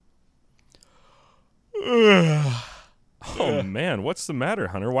Oh, man, what's the matter,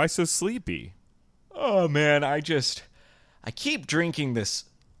 Hunter? Why so sleepy? Oh man, I keep drinking this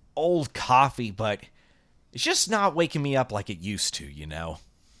old coffee, but it's just not waking me up like it used to, you know?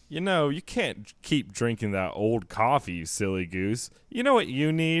 You know, you can't keep drinking that old coffee, you silly goose. You know what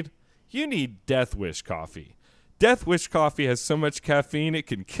you need? You need Death Wish coffee. Death Wish coffee has so much caffeine it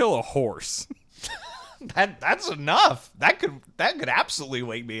can kill a horse. That's enough. That could absolutely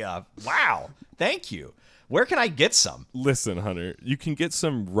wake me up. Wow. Thank you. Where can I get some? Listen, Hunter, you can get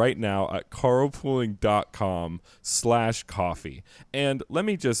some right now at carlpooling.com/coffee. And let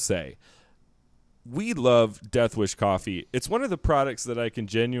me just say, we love Death Wish coffee. It's one of the products that I can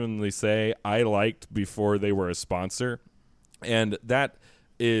genuinely say I liked before they were a sponsor. And that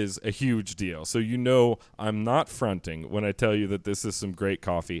is a huge deal. So you know I'm not fronting when I tell you that this is some great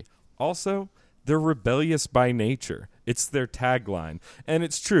coffee. Also, they're rebellious by nature. It's their tagline. And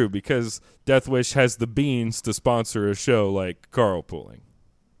it's true because Death Wish has the beans to sponsor a show like Carlpooling.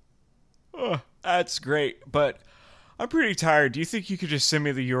 Oh, that's great, but I'm pretty tired. Do you think you could just send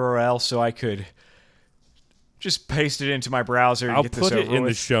me the URL so I could just paste it into my browser and I'll get this put over it in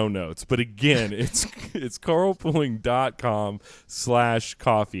with? the show notes. But again, it's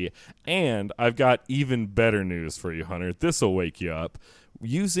carlpooling.com/coffee. And I've got even better news for you, Hunter. This will wake you up.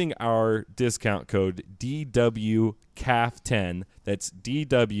 Using our discount code DWCAF10, that's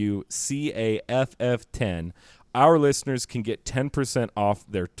DWCAFF10, our listeners can get 10% off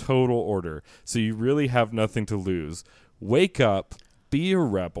their total order. So you really have nothing to lose. Wake up, be a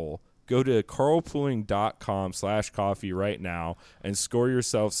rebel. Go to carlpooling.com/coffee right now and score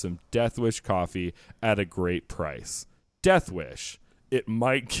yourself some Death Wish coffee at a great price. Death Wish, it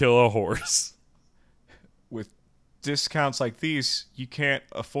might kill a horse. With discounts like these, you can't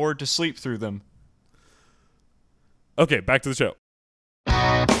afford to sleep through them. Okay, back to the show.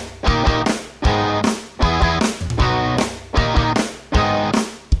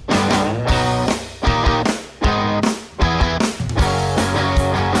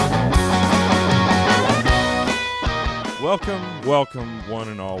 Welcome, one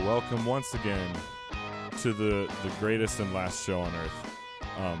and all. Welcome once again to the greatest and last show on earth.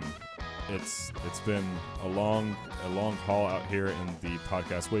 It's been a long haul out here in the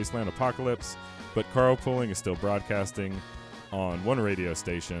podcast wasteland apocalypse, but Carlpooling is still broadcasting on one radio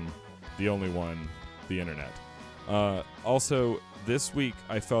station, the only one, the internet. Also, this week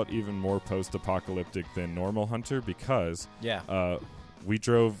I felt even more post-apocalyptic than normal, Hunter, because we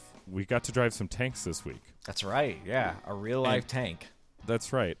got to drive some tanks this week. That's right. Yeah, a real life tank.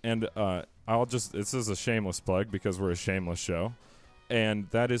 That's right. And this is a shameless plug because we're a shameless show. And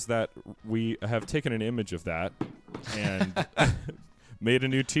that is that we have taken an image of that and made a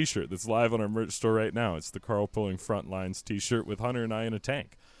new T-shirt that's live on our merch store right now. It's the Carlpooling Frontlines T-shirt with Hunter and I in a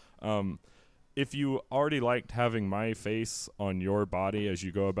tank. If you already liked having my face on your body as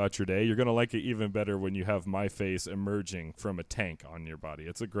you go about your day, you're going to like it even better when you have my face emerging from a tank on your body.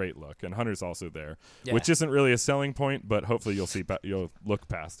 It's a great look. And Hunter's also there, which isn't really a selling point, but hopefully you'll look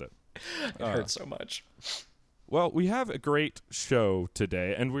past it. It hurts so much. Well, we have a great show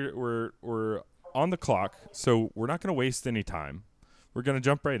today, and we're on the clock, so we're not going to waste any time. We're going to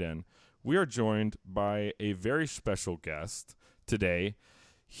jump right in. We are joined by a very special guest today.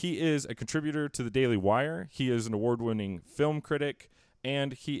 He is a contributor to the Daily Wire. He is an award-winning film critic,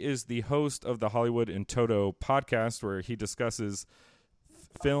 and he is the host of the Hollywood and Toto podcast, where he discusses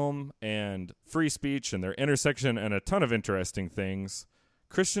film and free speech and their intersection and a ton of interesting things.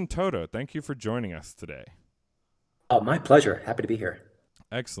 Christian Toto, thank you for joining us today. Oh, my pleasure. Happy to be here.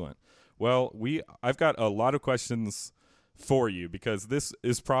 Excellent. Well, I've got a lot of questions for you because this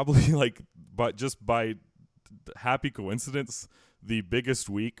is probably but just by happy coincidence, the biggest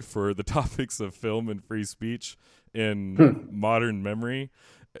week for the topics of film and free speech in modern memory.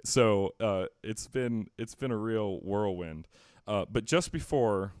 So it's been a real whirlwind. But just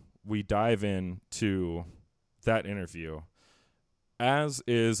before we dive into that interview, as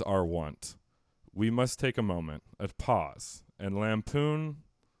is our wont, we must take a moment, a pause, and lampoon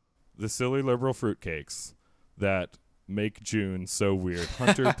the silly liberal fruitcakes that make June so weird.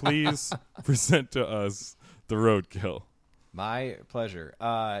 Hunter, please present to us the roadkill. My pleasure.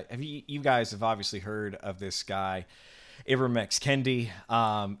 You guys have obviously heard of this guy, Ibram X. Kendi.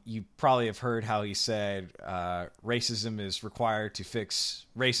 You probably have heard how he said racism is required to fix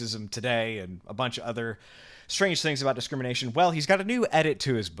racism today and a bunch of other strange things about discrimination. Well, he's got a new edit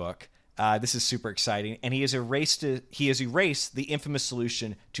to his book. This is super exciting, and he has erased the infamous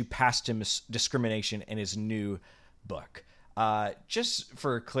solution to past discrimination in his new book. Just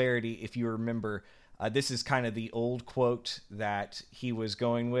for clarity, if you remember, this is kind of the old quote that he was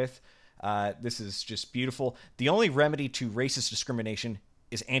going with. This is just beautiful. The only remedy to racist discrimination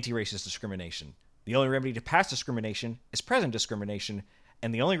is anti-racist discrimination. The only remedy to past discrimination is present discrimination.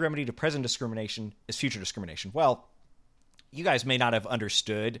 And the only remedy to present discrimination is future discrimination. Well, you guys may not have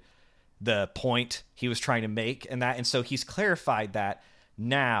understood the point he was trying to make in that. And so he's clarified that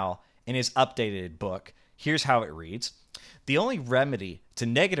now in his updated book. Here's how it reads. The only remedy to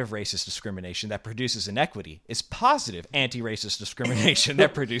negative racist discrimination that produces inequity is positive anti-racist discrimination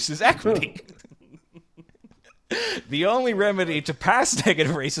that produces equity. The only remedy to past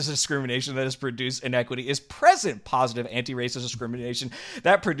negative racist discrimination that has produced inequity is present positive anti-racist discrimination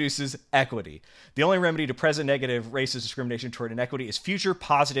that produces equity. The only remedy to present negative racist discrimination toward inequity is future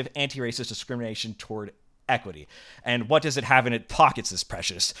positive anti-racist discrimination toward equity. And what does it have in its pockets is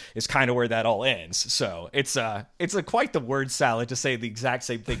precious is kind of where that all ends. So it's quite the word salad to say the exact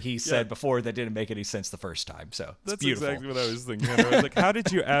same thing he said before that didn't make any sense the first time. So it's That's beautiful. exactly what I was thinking. I was like, how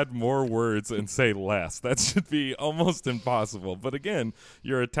did you add more words and say less? That should be almost impossible. But again,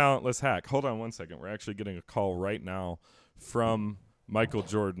 you're a talentless hack. Hold on one second. We're actually getting a call right now from Michael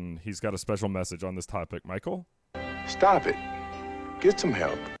Jordan. He's got a special message on this topic. Michael? Stop it. Get some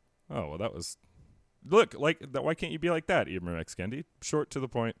help. Oh, well, that was... Look, like that. Why can't you be like that, Ibrahim Kendi? Short to the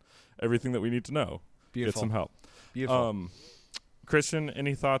point, everything that we need to know. Beautiful. Get some help. Beautiful. Christian,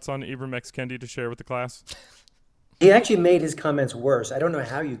 any thoughts on Ibrahim Kendi to share with the class? He actually made his comments worse. I don't know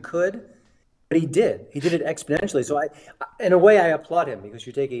how you could, but he did. He did it exponentially. So in a way, I applaud him because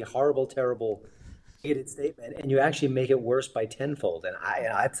you take a horrible, terrible, hated statement and you actually make it worse by tenfold. And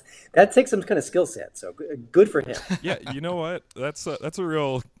that takes some kind of skill set. So good for him. Yeah, you know what? That's a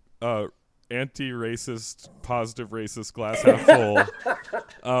real anti-racist, positive racist glass half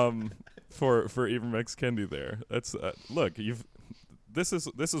full for Ibrahim Kendi there. That's look, this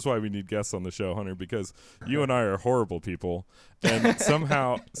is why we need guests on the show, Hunter, because you and I are horrible people, and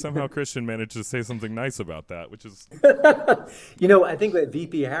somehow Christian managed to say something nice about that, which is I think that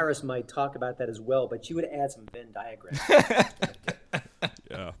VP Harris might talk about that as well, but she would add some Venn diagrams.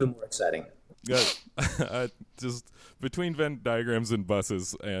 Yeah, more exciting. Yeah, just between Venn diagrams and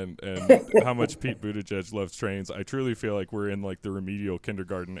buses and how much Pete Buttigieg loves trains, I truly feel like we're in like the remedial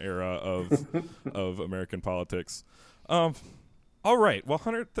kindergarten era of American politics. All right, well,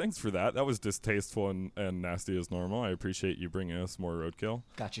 Hunter, thanks for that. That was distasteful and nasty as normal. I appreciate you bringing us more roadkill.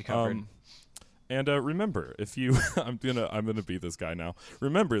 Got you covered. And remember, if you, I'm gonna be this guy now.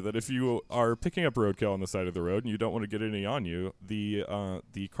 Remember that if you are picking up roadkill on the side of the road and you don't want to get any on you, the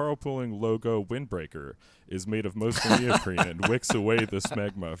carpooling logo windbreaker is made of mostly neoprene and wicks away the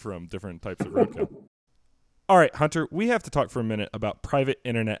smegma from different types of roadkill. All right, Hunter, we have to talk for a minute about private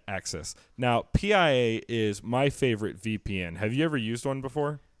internet access. Now, PIA is my favorite VPN. Have you ever used one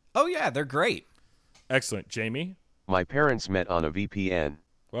before? Oh yeah, they're great. Excellent, Jamie. My parents met on a VPN.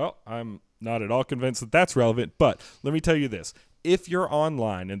 Well, I'm not at all convinced that that's relevant, but let me tell you this. If you're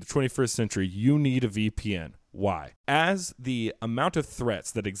online in the 21st century, you need a VPN. Why? As the amount of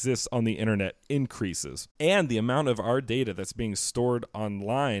threats that exist on the internet increases and the amount of our data that's being stored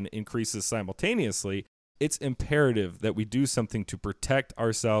online increases simultaneously, it's imperative that we do something to protect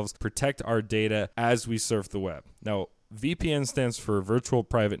ourselves, protect our data as we surf the web. Now, VPN stands for Virtual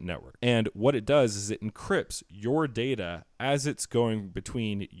Private Network. And what it does is it encrypts your data as it's going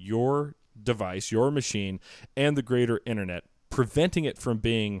between your device, your machine, and the greater internet, preventing it from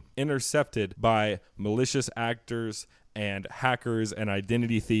being intercepted by malicious actors and hackers and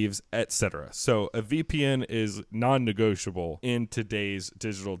identity thieves, etc. So a VPN is non-negotiable in today's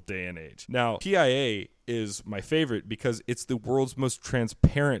digital day and age. Now, PIA is my favorite because it's the world's most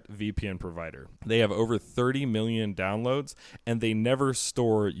transparent VPN provider. They have over 30 million downloads and they never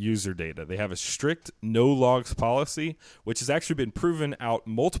store user data. They have a strict no logs policy, which has actually been proven out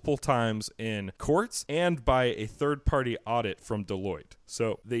multiple times in courts and by a third-party audit from Deloitte.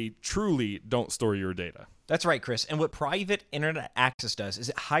 So they truly don't store your data. That's right, Chris. And what private internet access does is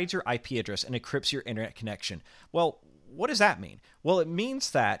it hides your IP address and encrypts your internet connection. Well, what does that mean? Well, it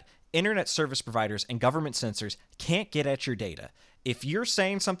means that internet service providers and government censors can't get at your data. If you're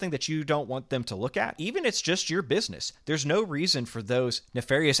saying something that you don't want them to look at, even if it's just your business, there's no reason for those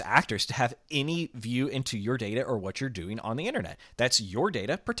nefarious actors to have any view into your data or what you're doing on the internet. That's your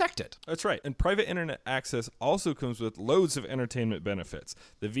data, protect it. That's right. And private internet access also comes with loads of entertainment benefits.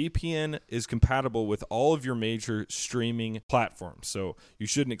 The VPN is compatible with all of your major streaming platforms, so you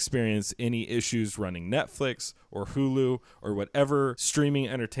shouldn't experience any issues running Netflix or Hulu or whatever streaming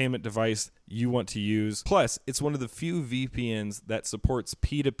entertainment device you want to use. Plus, it's one of the few VPNs that supports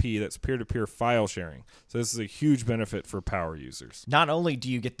P2P, that's peer-to-peer file sharing. So this is a huge benefit for power users. Not only do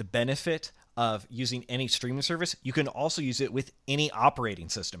you get the benefit of using any streaming service, you can also use it with any operating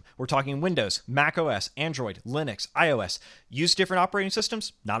system. We're talking Windows, Mac OS, Android, Linux, iOS. Use different operating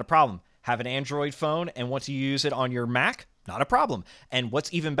systems? Not a problem. Have an Android phone and want to use it on your Mac? Not a problem. And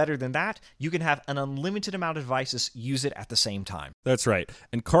what's even better than that, you can have an unlimited amount of devices use it at the same time. That's right.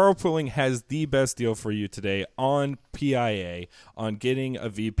 And carpooling has the best deal for you today on PIA, on getting a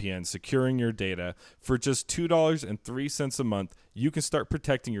VPN, securing your data. For just $2.03 a month, you can start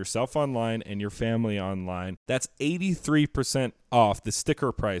protecting yourself online and your family online. That's 83% off the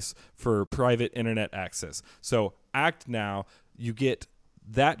sticker price for private internet access. So act now. You get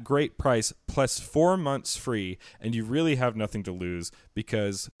that great price plus 4 months free, and you really have nothing to lose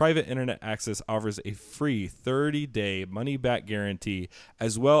because private internet access offers a free 30-day money-back guarantee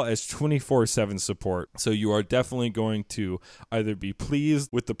as well as 24/7 support. So you are definitely going to either be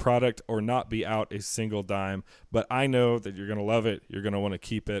pleased with the product or not be out a single dime, but I know that you're going to love it. You're going to want to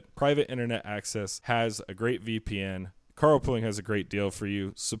keep it. Private internet access has a great VPN. Carpooling has a great deal for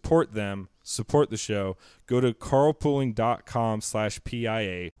you. Support them. Support the show. Go to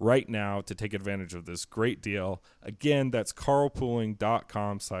carpooling.com/PIA right now to take advantage of this great deal. Again, that's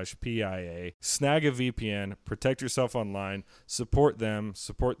carpooling.com/PIA. Snag a VPN. Protect yourself online. Support them.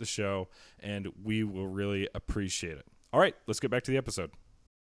 Support the show. And we will really appreciate it. All right, let's get back to the episode.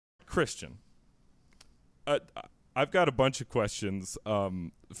 Christian, I've got a bunch of questions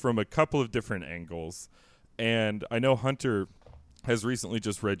from a couple of different angles. And I know Hunter has recently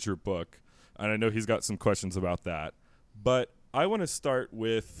just read your book, and I know he's got some questions about that. But I want to start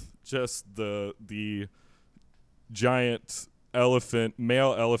with just the giant elephant,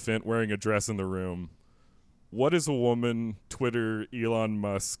 male elephant wearing a dress in the room. What is a woman? Twitter, Elon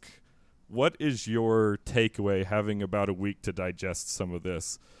Musk. What is your takeaway having about a week to digest some of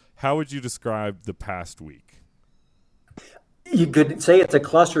this? How would you describe the past week? You could say it's a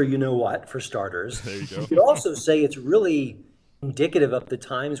cluster, you know what, for starters. There you go. You could also say it's really indicative of the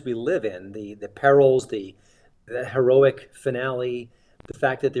times we live in, the perils, the heroic finale, the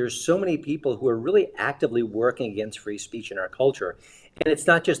fact that there's so many people who are really actively working against free speech in our culture. And it's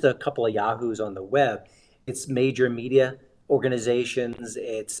not just a couple of yahoos on the web. It's major media organizations.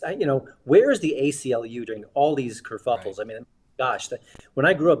 It's, where is the ACLU during all these kerfuffles? Right. I mean, gosh, when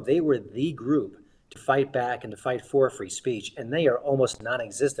I grew up, they were the group to fight back and to fight for free speech, and they are almost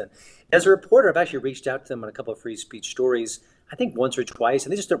non-existent. As a reporter, I've actually reached out to them on a couple of free speech stories, I think once or twice,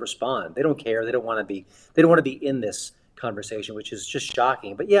 and they just don't respond. They don't care. They don't want to be in this conversation, which is just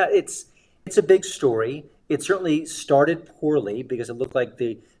shocking. But yeah, it's a big story. It certainly started poorly because it looked like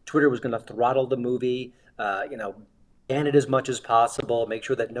the Twitter was going to throttle the movie, ban it as much as possible, make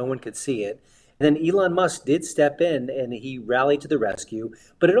sure that no one could see it. And then Elon Musk did step in and he rallied to the rescue.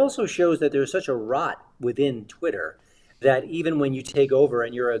 But it also shows that there's such a rot within Twitter that even when you take over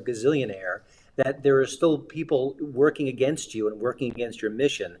and you're a gazillionaire, that there are still people working against you and working against your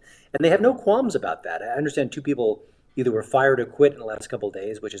mission. And they have no qualms about that. I understand 2 people either were fired or quit in the last couple of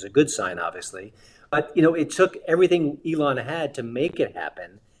days, which is a good sign, obviously. But, it took everything Elon had to make it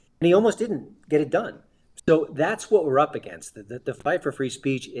happen. And he almost didn't get it done. So that's what we're up against. The fight for free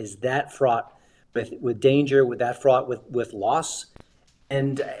speech is that fraught with danger, with that fraught with loss.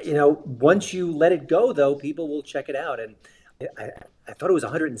 And, once you let it go, though, people will check it out. And I thought it was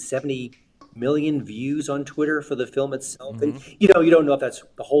 170 million views on Twitter for the film itself. Mm-hmm. And, you don't know if that's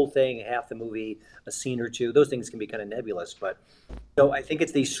the whole thing, half the movie, a scene or two. Those things can be kind of nebulous. But I think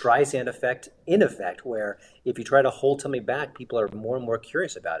it's the Streisand effect, in effect, where if you try to hold something back, people are more and more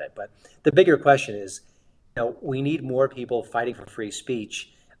curious about it. But the bigger question is, we need more people fighting for free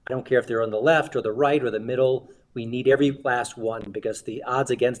speech. I don't care if they're on the left or the right or the middle. We need every last one because the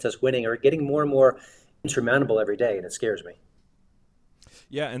odds against us winning are getting more and more insurmountable every day, and it scares me.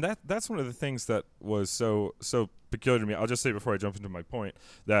 Yeah, and that's one of the things that was so peculiar to me. I'll just say before I jump into my point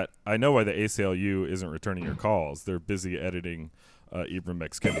that I know why the ACLU isn't returning your calls. They're busy editing Ibram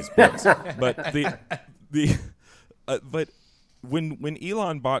X. Kendi's books. But but when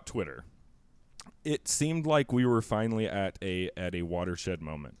Elon bought Twitter, it seemed like we were finally at a watershed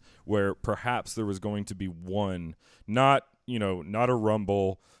moment where perhaps there was going to be one, not a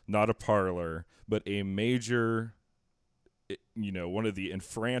Rumble, not a Parler, but a major, one of the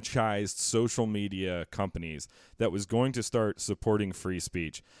enfranchised social media companies that was going to start supporting free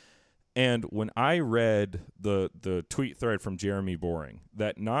speech. And when I read the tweet thread from Jeremy Boring,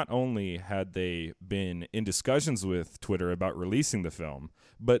 that not only had they been in discussions with Twitter about releasing the film,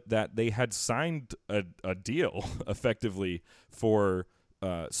 but that they had signed a deal effectively for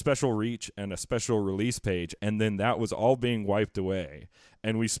special reach and a special release page, and then that was all being wiped away.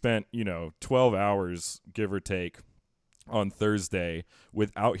 And we spent, 12 hours, give or take, on Thursday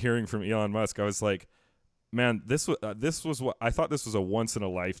without hearing from Elon Musk, I was like, man, this was what I thought. This was a once in a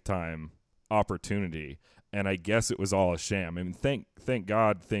lifetime opportunity, and I guess it was all a sham. I mean, thank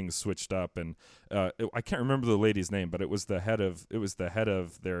God things switched up, and I can't remember the lady's name, but it was the head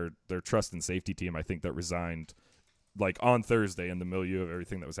of their trust and safety team, I think, that resigned like on Thursday in the milieu of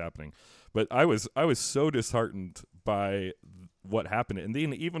everything that was happening. But I was so disheartened by what happened, and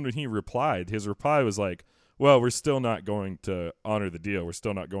then even when he replied, his reply was like, well, we're still not going to honor the deal. We're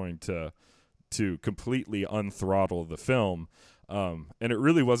still not going to completely unthrottle the film. And it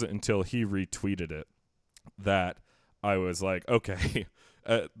really wasn't until he retweeted it that I was like, okay,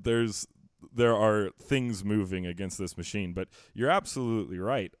 there are things moving against this machine. But you're absolutely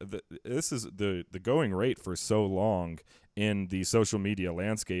right. This is the going rate for so long in the social media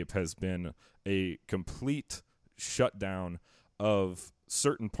landscape has been a complete shutdown of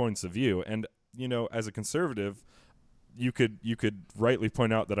certain points of view. And as a conservative, you could rightly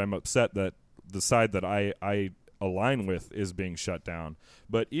point out that I'm upset that the side that I align with is being shut down.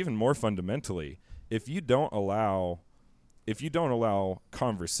 But even more fundamentally, if you don't allow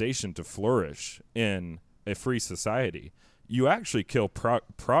conversation to flourish in a free society, you actually kill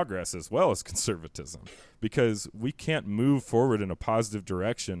progress as well as conservatism, because we can't move forward in a positive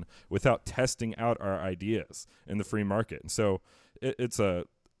direction without testing out our ideas in the free market. And so it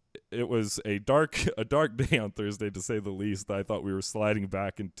was a dark day on Thursday, to say the least. I thought we were sliding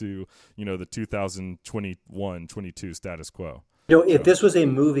back into, the 2021-22 status quo. If this was a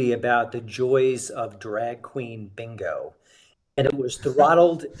movie about the joys of drag queen bingo, and it was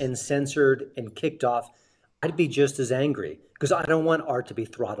throttled and censored and kicked off, I'd be just as angry, because I don't want art to be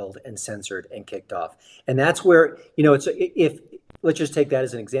throttled and censored and kicked off. And that's where, if let's just take that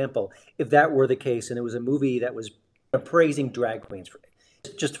as an example. If that were the case, and it was a movie that was praising drag queens,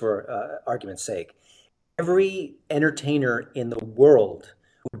 just for argument's sake, every entertainer in the world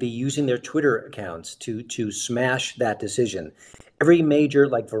would be using their Twitter accounts to smash that decision. Every major,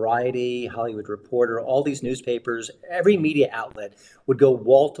 like Variety, Hollywood Reporter, all these newspapers, every media outlet would go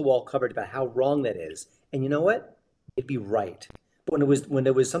wall-to-wall coverage about how wrong that is. And you know what? It'd be right. But when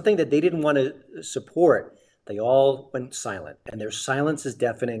it was something that they didn't want to support, they all went silent. And their silence is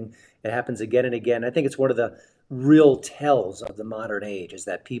deafening. It happens again and again. I think it's one of the real tells of the modern age, is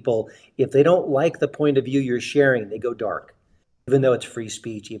that people, if they don't like the point of view you're sharing, they go dark, even though it's free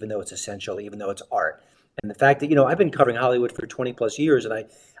speech, even though it's essential, even though it's art. And the fact that, I've been covering Hollywood for 20 plus years, and I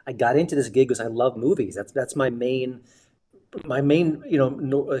got into this gig because I love movies. That's my main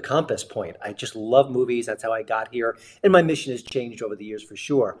compass point. I just love movies. That's how I got here. And my mission has changed over the years for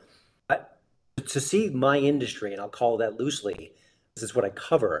sure. But to see my industry, and I'll call that loosely, this is what I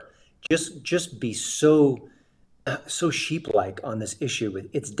cover, just be so sheep-like on this issue.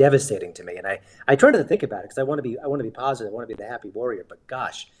 It's devastating to me. And I try to think about it, because I want to be positive. I want to be the happy warrior. But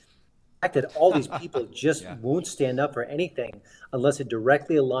gosh, the fact that all these people just won't stand up for anything unless it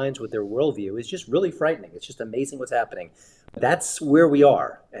directly aligns with their worldview is just really frightening. It's just amazing what's happening. That's where we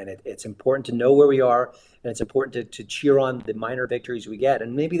are, and it's important to know where we are, and it's important to cheer on the minor victories we get.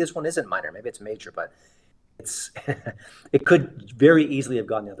 And maybe this one isn't minor, maybe it's major, but it's it could very easily have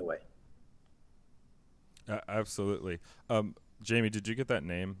gone the other way. Absolutely. Jamie, did you get that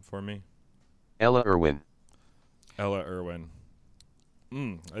name for me? Ella Irwin. Ella Irwin.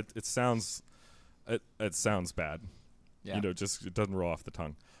 It sounds bad. Yeah. Just it doesn't roll off the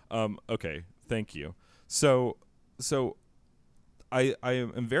tongue. Okay, thank you. So I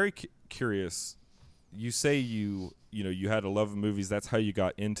am very curious. You say you had a love of movies. That's how you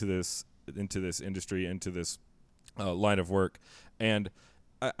got into this industry, into this line of work. And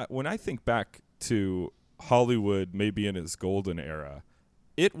when I think back to Hollywood, maybe in its golden era,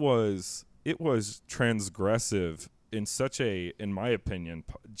 it was transgressive in such a, in my opinion,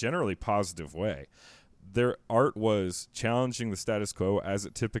 generally positive way. Their art was challenging the status quo, as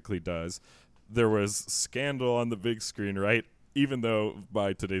it typically does. There was scandal on the big screen, right? Even though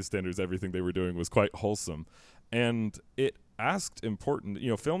by today's standards, everything they were doing was quite wholesome. And it asked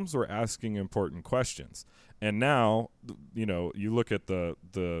films were asking important questions. And now, you look at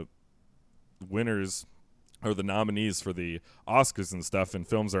the winners or the nominees for the Oscars and stuff, and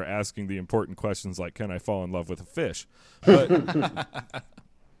films are asking the important questions like, can I fall in love with a fish? But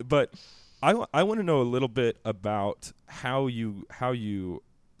I want to know a little bit about how you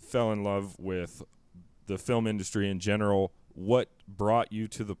fell in love with the film industry in general. What brought you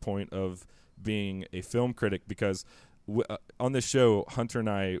to the point of being a film critic? Because on this show, Hunter and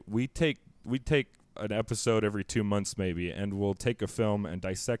I, we take an episode every 2 months maybe, and we'll take a film and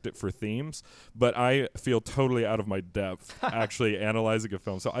dissect it for themes. But I feel totally out of my depth actually analyzing a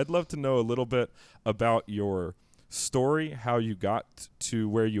film. So I'd love to know a little bit about your story, how you got to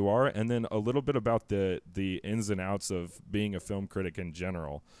where you are, and then a little bit about the ins and outs of being a film critic in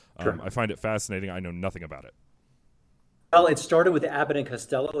general. Sure. I find it fascinating. I know nothing about it. Well, it started with Abbott and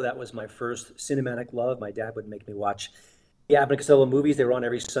Costello. That was my first cinematic love. My dad would make me watch the Abbott and Costello movies. They were on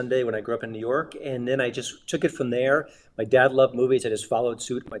every Sunday when I grew up in New York. And then I just took it from there. My dad loved movies. I just followed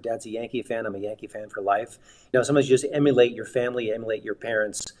suit. My dad's a Yankee fan. I'm a Yankee fan for life. Sometimes you just emulate your family, emulate your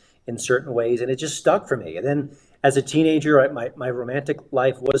parents in certain ways. And it just stuck for me. And then as a teenager, my romantic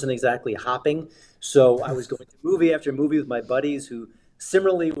life wasn't exactly hopping. So I was going to movie after movie with my buddies who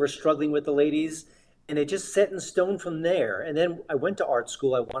similarly were struggling with the ladies. And it just set in stone from there. And then I went to art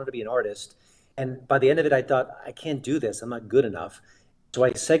school. I wanted to be an artist. And by the end of it, I thought, I can't do this. I'm not good enough. So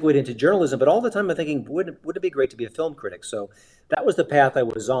I segued into journalism. But all the time I'm thinking, wouldn't it be great to be a film critic? So that was the path I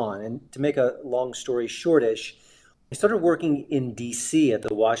was on. And to make a long story shortish, I started working in D.C. at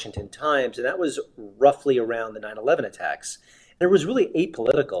the Washington Times. And that was roughly around the 9/11 attacks. And it was really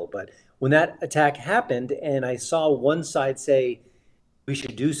apolitical. But when that attack happened and I saw one side say, we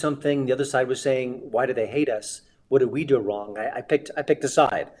should do something. The other side was saying, why do they hate us? What did we do wrong? I picked a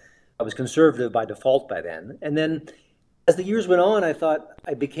side. I was conservative by default by then. And then as the years went on, I thought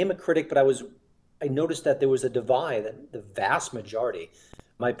I became a critic, but I noticed that there was a divide, that the vast majority,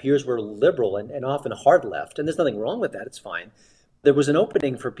 my peers were liberal and often hard left. And there's nothing wrong with that. It's fine. There was an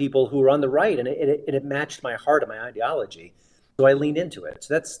opening for people who were on the right, and it matched my heart and my ideology. So I leaned into it.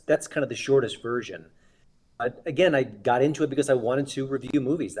 So that's kind of the shortest version. Again, I got into it because I wanted to review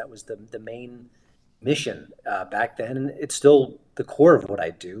movies. That was the main mission back then. And it's still the core of what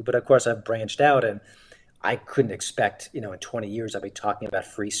I do. But of course, I've branched out, and I couldn't expect, in 20 years, I'll be talking about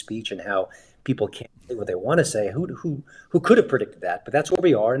free speech and how people can't say what they want to say. Who could have predicted that? But that's where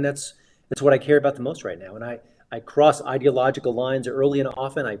we are, and that's what I care about the most right now. And I cross ideological lines early and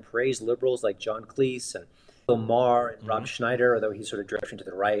often. I praise liberals like John Cleese and Bill Maher and Rob Schneider, although he's sort of drifting to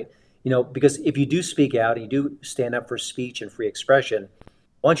the right. Because if you do speak out, and you do stand up for speech and free expression, I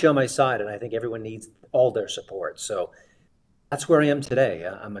want you on my side, and I think everyone needs all their support. So that's where I am today.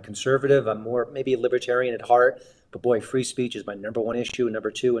 I'm a conservative. I'm more maybe a libertarian at heart, but boy, free speech is my number one issue,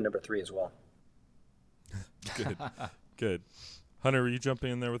 number two, and number three as well. Good. Hunter, were you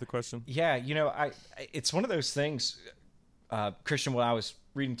jumping in there with a question? Yeah, it's one of those things, Christian, when I was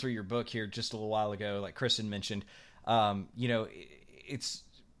reading through your book here just a little while ago, like Kristen mentioned,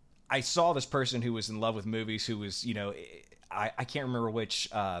 I saw this person who was in love with movies, who was, I can't remember which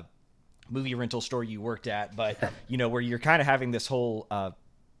movie rental store you worked at, but, where you're kind of having this whole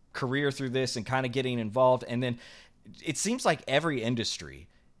career through this and kind of getting involved. And then it seems like every industry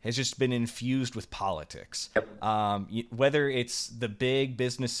has just been infused with politics. Whether it's the big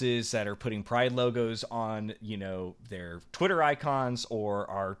businesses that are putting pride logos on, their Twitter icons, or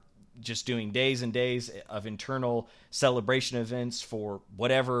are just doing days and days of internal celebration events for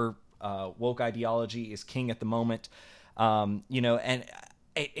whatever woke ideology is king at the moment. And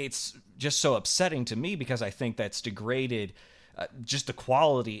it's just so upsetting to me because I think that's degraded just the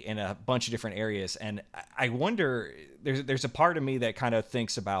quality in a bunch of different areas. And I wonder, there's a part of me that kind of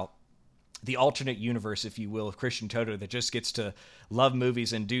thinks about the alternate universe, if you will, of Christian Toto, that just gets to love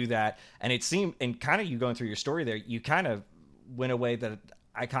movies and do that. And it seemed, and kind of you going through your story there, you kind of went away that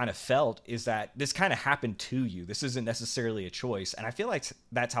I kind of felt is that this kind of happened to you. This isn't necessarily a choice. And I feel like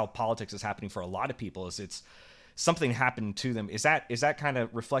that's how politics is happening for a lot of people, is it's something happened to them. Is that kind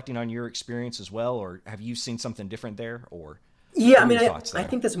of reflecting on your experience as well? Or have you seen something different there? Or yeah, I mean, I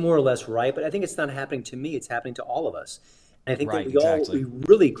think that's more or less right, but I think it's not happening to me. It's happening to all of us. And I think that we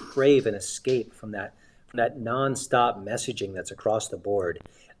really crave an escape from that nonstop messaging that's across the board.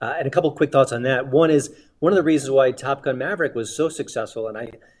 And a couple of quick thoughts on that. One is, one of the reasons why Top Gun Maverick was so successful,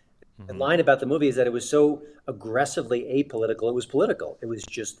 and the line about the movie is that it was so aggressively apolitical. It was political. It was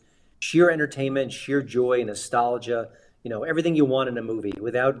just sheer entertainment, sheer joy, nostalgia, everything you want in a movie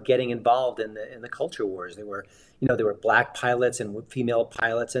without getting involved in the culture wars. There were black pilots and female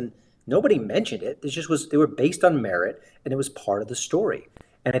pilots, and nobody mentioned it. They were based on merit, and it was part of the story.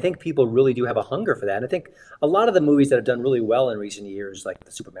 And I think people really do have a hunger for that. And I think a lot of the movies that have done really well in recent years, like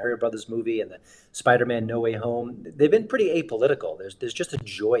the Super Mario Brothers movie and the Spider-Man No Way Home, they've been pretty apolitical. There's just a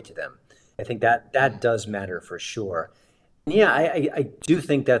joy to them. I think that does matter for sure. And yeah, I do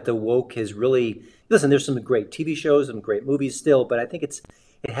think that the woke has really, listen, there's some great TV shows, some great movies still, but I think it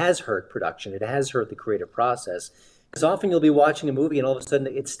has hurt production. It has hurt the creative process. Because often you'll be watching a movie and all of a sudden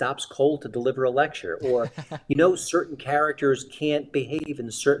it stops cold to deliver a lecture, or certain characters can't behave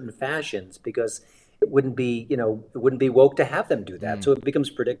in certain fashions because it wouldn't be woke to have them do that. So it becomes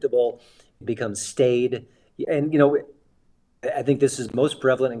predictable, it becomes staid, and I think this is most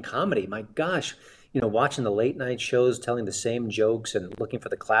prevalent in comedy. My gosh, watching the late night shows, telling the same jokes and looking for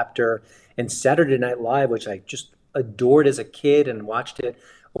the clapter. And Saturday Night Live, which I just adored as a kid and watched it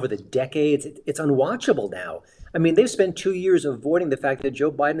over the decades, it's unwatchable now. I mean, they've spent 2 years avoiding the fact that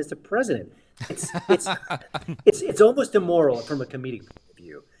Joe Biden is the president. It's almost immoral from a comedic point of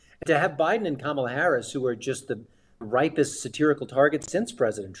view. And to have Biden and Kamala Harris, who are just the ripest satirical targets since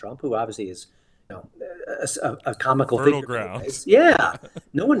President Trump, who obviously is a comical Fertile figure. ground. Yeah,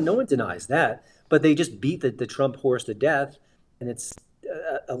 no one denies that. But they just beat the Trump horse to death, and it's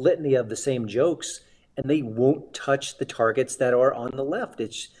a litany of the same jokes, and they won't touch the targets that are on the left.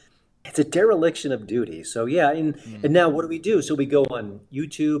 It's a dereliction of duty. So yeah, and now what do we do? So we go on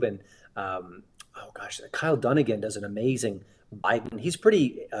YouTube and oh gosh, Kyle Dunnigan does an amazing Biden. He's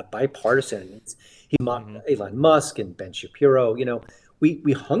pretty bipartisan. He mocked Elon Musk and Ben Shapiro.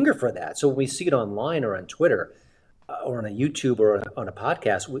 We hunger for that. So when we see it online or on Twitter or on a YouTube or on a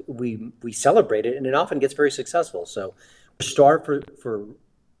podcast, we celebrate it, and it often gets very successful. So we're starved for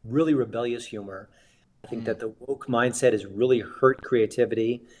really rebellious humor. I think that the woke mindset has really hurt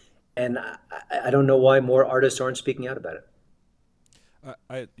creativity, and I don't know why more artists aren't speaking out about it.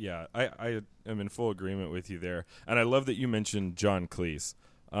 I am in full agreement with you there, and I love that you mentioned John Cleese.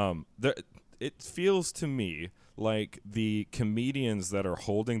 It feels to me like the comedians that are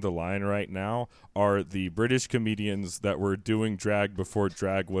holding the line right now are the British comedians that were doing drag before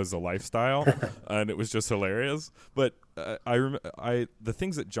drag was a lifestyle, and it was just hilarious. But the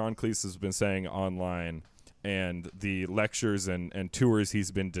things that John Cleese has been saying online and the lectures and tours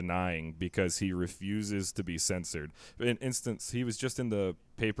he's been denying because he refuses to be censored. For instance, he was just in the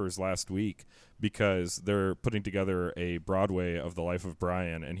papers last week because they're putting together a Broadway of the life of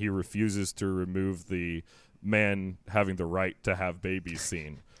Brian, and he refuses to remove the man having the right to have babies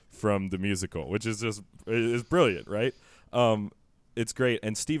scene from the musical, which is is brilliant, right? It's great.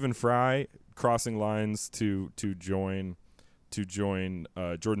 And Stephen Fry crossing lines to join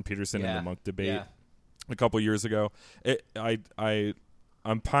Jordan Peterson in the Monk debate a couple years ago.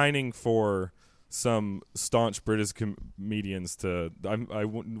 I'm pining for some staunch British comedians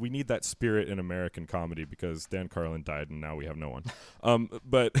we need that spirit in American comedy because Dan Carlin died and now we have no one.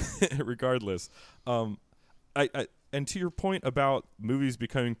 But regardless, and to your point about movies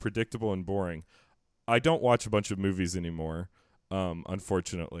becoming predictable and boring, I don't watch a bunch of movies anymore,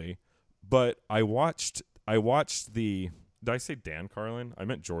 unfortunately. But I watched the. Did I say Dan Carlin? I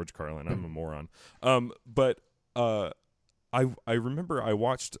meant George Carlin. I'm a moron. But I remember I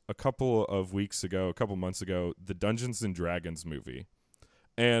watched a couple months ago, the Dungeons and Dragons movie,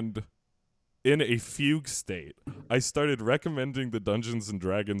 and in a fugue state, I started recommending the Dungeons and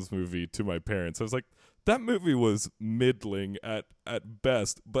Dragons movie to my parents. I was like, that movie was middling at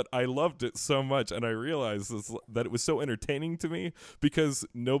best, but I loved it so much, and I realized that it was so entertaining to me because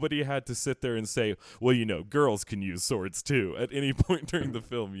nobody had to sit there and say, well, girls can use swords too at any point during the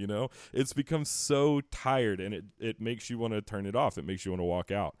film, It's become so tired, and it makes you want to turn it off. It makes you want to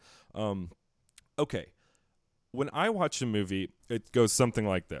walk out. Okay. When I watch a movie, it goes something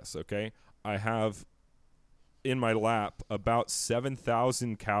like this, okay? I have in my lap about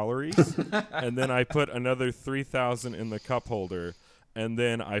 7,000 calories, and then I put another 3,000 in the cup holder, and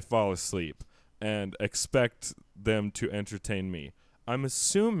then I fall asleep and expect them to entertain me. I'm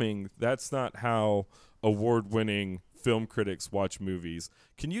assuming that's not how award-winning film critics watch movies.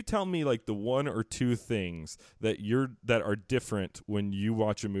 Can you tell me like the one or two things that are different when you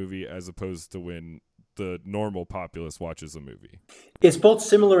watch a movie as opposed to when the normal populace watches a movie? It's both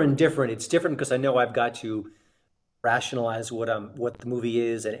similar and different. It's different because I know I've got to rationalize what the movie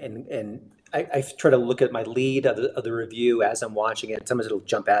is, and I try to look at my lead of the review as I'm watching it. Sometimes it'll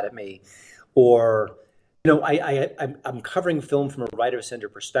jump out at me, or I'm covering film from a writer-center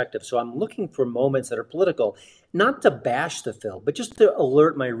perspective, so I'm looking for moments that are political, not to bash the film, but just to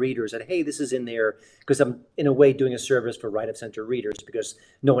alert my readers that, hey, this is in there, because I'm in a way doing a service for writer-center readers because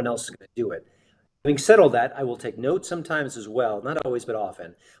no one else is going to do it. Having said all that, I will take notes sometimes as well, not always, but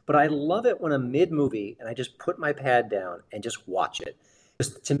often. But I love it when I'm mid-movie and I just put my pad down and just watch it.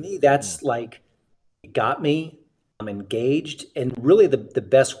 Because to me, that's like, it got me, I'm engaged, and really the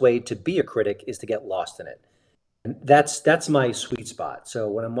best way to be a critic is to get lost in it. And that's my sweet spot. So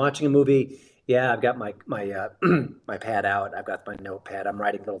when I'm watching a movie, yeah, I've got my my pad out, I've got my notepad, I'm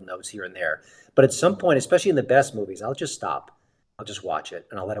writing little notes here and there. But at some point, especially in the best movies, I'll just stop. I'll just watch it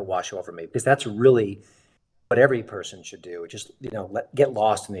and I'll let it wash over me, because that's really what every person should do. Just, get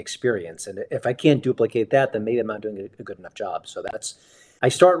lost in the experience. And if I can't duplicate that, then maybe I'm not doing a good enough job. So I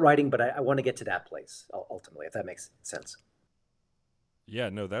start writing, but I want to get to that place ultimately, if that makes sense. Yeah,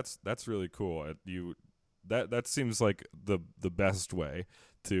 no, that's really cool. That seems like the best way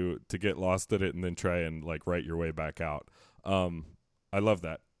to get lost in it and then try and like write your way back out. I love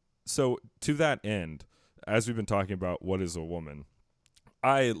that. So to that end, as we've been talking about What is a Woman,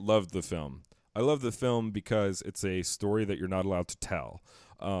 I love the film. I love the film because it's a story that you're not allowed to tell.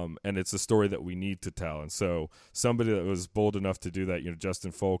 And it's a story that we need to tell. And so somebody that was bold enough to do that,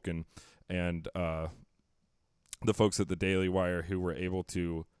 Justin Folk and the folks at the Daily Wire who were able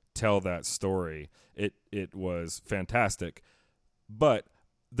to tell that story, it was fantastic. But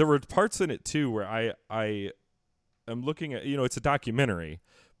there were parts in it too where I am looking at, it's a documentary,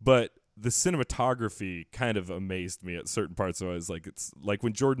 but the cinematography kind of amazed me at certain parts. So I was like, it's like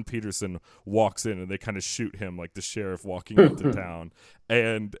when Jordan Peterson walks in and they kind of shoot him like the sheriff walking into town,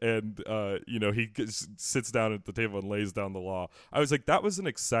 and he sits down at the table and lays down the law. I was like, that was an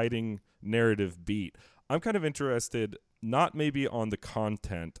exciting narrative beat. I'm kind of interested, not maybe on the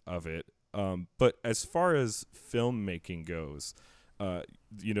content of it, but as far as filmmaking goes,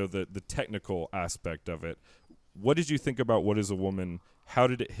 the technical aspect of it. What did you think about What is a Woman? How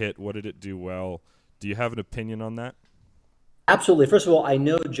did it hit? What did it do well? Do you have an opinion on that? Absolutely. First of all, I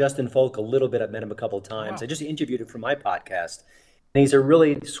know Justin Folk a little bit. I've met him a couple of times. Wow. I just interviewed him for my podcast. And he's a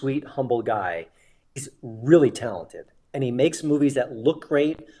really sweet, humble guy. He's really talented. And he makes movies that look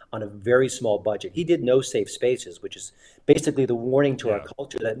great on a very small budget. He did No Safe Spaces, which is basically the warning to our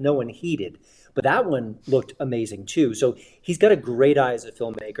culture that no one heeded. But that one looked amazing too. So he's got a great eye as a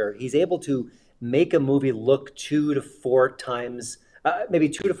filmmaker. He's able to make a movie look 2 to 4 times, maybe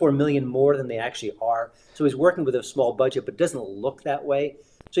 2 to 4 million more than they actually are. So he's working with a small budget, but doesn't look that way.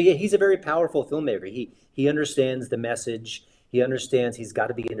 So yeah, he's a very powerful filmmaker. He understands the message. He understands he's got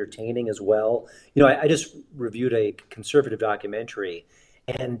to be entertaining as well. I just reviewed a conservative documentary,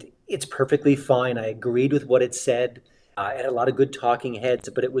 and it's perfectly fine. I agreed with what it said. It had a lot of good talking heads,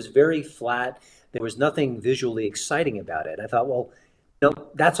 but it was very flat. There was nothing visually exciting about it. I thought, well,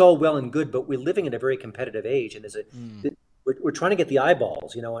 that's all well and good, but we're living in a very competitive age, and we're trying to get the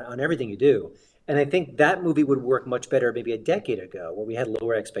eyeballs, on everything you do. And I think that movie would work much better maybe a decade ago, where we had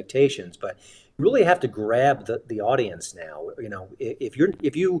lower expectations. But you really have to grab the audience now. If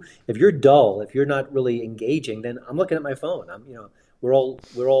you're dull, if you're not really engaging, then I'm looking at my phone. We're all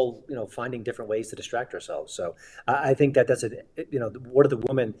finding different ways to distract ourselves. So I think that's What is the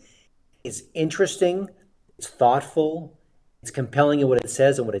Woman is interesting. It's thoughtful. It's compelling in what it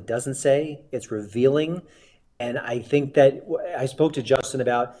says and what it doesn't say. It's revealing. And I think that I spoke to Justin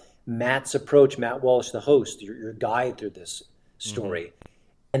about Matt's approach, Matt Walsh, the host, your guide through this story. Mm-hmm.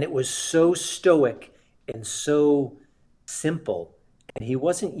 And it was so stoic and so simple. And he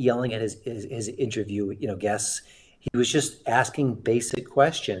wasn't yelling at his interview, guests. He was just asking basic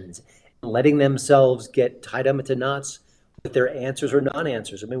questions and letting themselves get tied up into knots with their answers or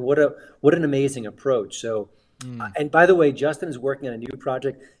non-answers. I mean, what an amazing approach. So, and by the way, Justin is working on a new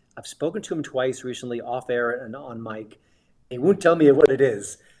project. I've spoken to him twice recently, off air and on mic. He won't tell me what it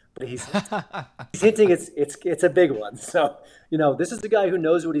is, but he's hinting it's a big one. So, this is the guy who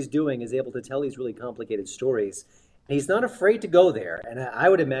knows what he's doing, is able to tell these really complicated stories. And he's not afraid to go there. And I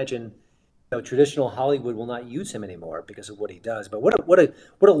would imagine, traditional Hollywood will not use him anymore because of what he does. But what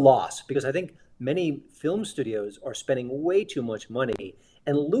a loss, because I think many film studios are spending way too much money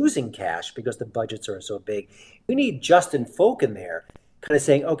and losing cash because the budgets are so big. You need Justin Folk in there kind of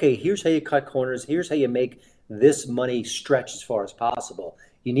saying, okay, here's how you cut corners. Here's how you make this money stretch as far as possible.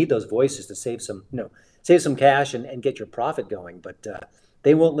 You need those voices to save some cash and get your profit going. But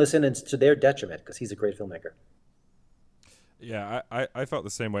they won't listen, and it's to their detriment because he's a great filmmaker. Yeah, I felt the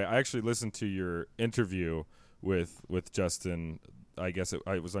same way. I actually listened to your interview with Justin. I guess it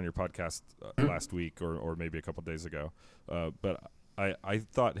was on your podcast last week or maybe a couple days ago. But I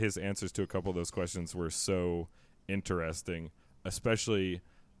thought his answers to a couple of those questions were so interesting, especially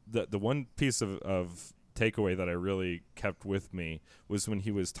the one piece of takeaway that I really kept with me was when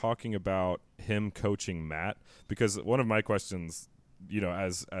he was talking about him coaching Matt, because one of my questions,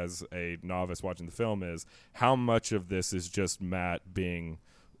 as a novice watching the film, is how much of this is just Matt being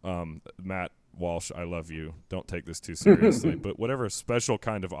Matt Walsh, I love you, don't take this too seriously, but whatever special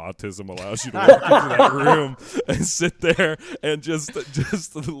kind of autism allows you to walk into that room and sit there and just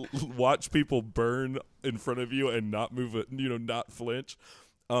watch people burn in front of you and not move it, not flinch.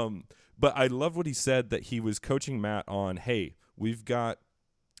 But I love what he said, that he was coaching Matt on, hey, we've got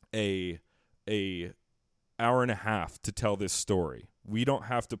a hour and a half to tell this story. We don't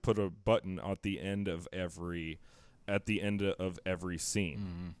have to put a button at the end of every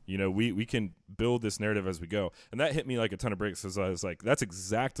scene. Mm-hmm. We can build this narrative as we go. And that hit me like a ton of bricks, because I was like, that's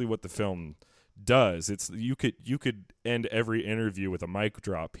exactly what the film does. It's you could end every interview with a mic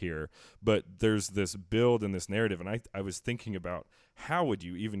drop here, but there's this build and this narrative, and I was thinking about how would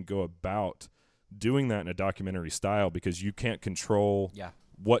you even go about doing that in a documentary style, because you can't control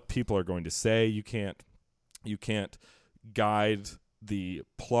what people are going to say. You can't guide the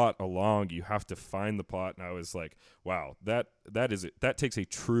plot along. You have to find the plot. And I was like, wow, that takes a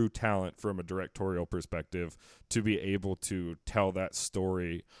true talent from a directorial perspective to be able to tell that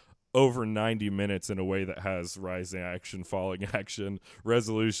story over 90 minutes in a way that has rising action, falling action,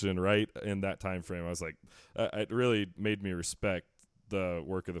 resolution, right, in that time frame. I was like, it really made me respect the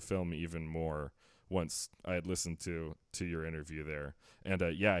work of the film even more once I had listened to your interview there. And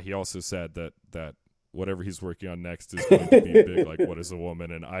he also said that whatever he's working on next is going to be big, like What Is a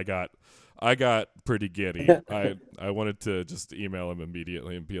Woman? And I got pretty giddy. I wanted to just email him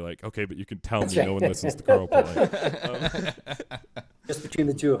immediately and be like, okay, but you can tell me no one listens to Carl Pulling. Just between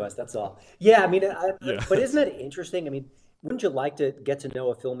the two of us, that's all. Yeah, I mean, but isn't that interesting? I mean, wouldn't you like to get to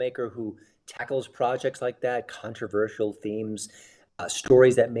know a filmmaker who tackles projects like that, controversial themes,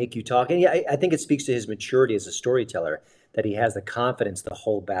 stories that make you talk? And I think it speaks to his maturity as a storyteller, that he has the confidence to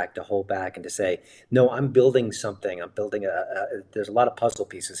hold back, and to say, no, I'm building something. I'm building there's a lot of puzzle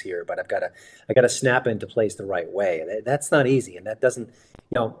pieces here, but I got to snap into place the right way. That's not easy. And that doesn't,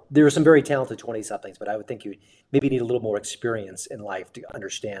 there are some very talented 20 somethings, but I would think you maybe need a little more experience in life to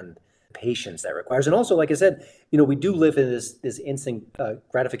understand the patience that requires. And also, like I said, we do live in this instant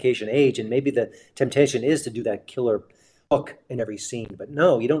gratification age, and maybe the temptation is to do that killer hook in every scene, but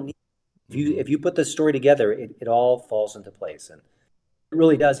no, you don't need. If you put the story together, it all falls into place, and it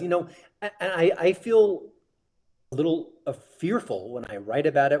really does. I feel a little fearful when I write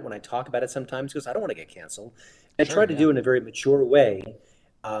about it, when I talk about it sometimes, because I don't want to get canceled. I try to do it in a very mature way.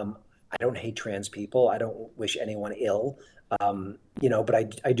 I don't hate trans people. I don't wish anyone ill. But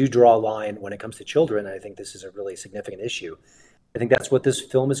I do draw a line when it comes to children. And I think this is a really significant issue. I think that's what this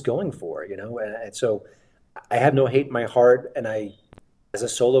film is going for, and so I have no hate in my heart, and as a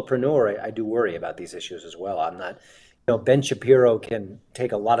solopreneur, I do worry about these issues as well. I'm not, Ben Shapiro can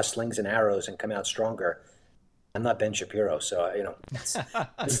take a lot of slings and arrows and come out stronger. I'm not Ben Shapiro, so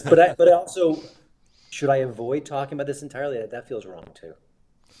but I also, should I avoid talking about this entirely? That feels wrong too.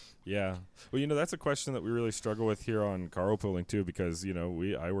 Yeah. Well, that's a question that we really struggle with here on Carl Pulling too, because,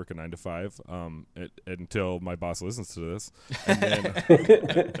 I work a 9 to 5 until my boss listens to this. And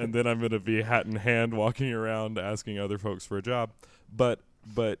then, and then I'm going to be hat in hand walking around asking other folks for a job. But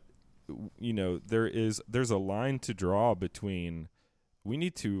there's a line to draw between we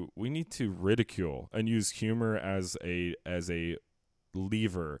need to ridicule and use humor as a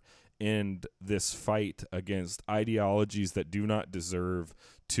lever in this fight against ideologies that do not deserve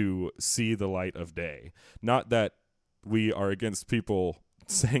to see the light of day. Not that we are against people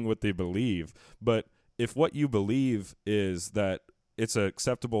saying what they believe, but if what you believe is that it's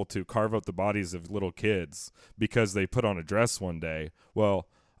acceptable to carve up the bodies of little kids because they put on a dress one day, well,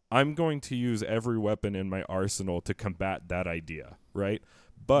 I'm going to use every weapon in my arsenal to combat that idea, right?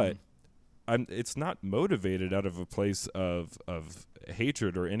 But it's not motivated out of a place of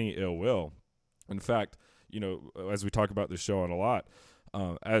hatred or any ill will. In fact, as we talk about this show on a lot,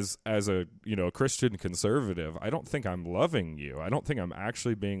 as a Christian conservative, I don't think I'm loving you. I don't think I'm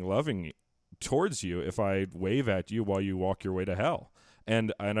actually being loving towards you if I wave at you while you walk your way to hell.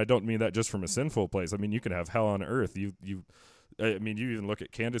 And I don't mean that just from a sinful place. I mean, you can have hell on earth. You even look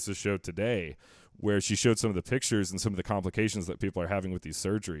at Candace's show today, where she showed some of the pictures and some of the complications that people are having with these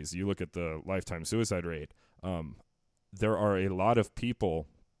surgeries. You look at the lifetime suicide rate. There are a lot of people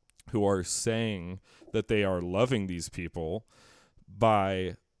who are saying that they are loving these people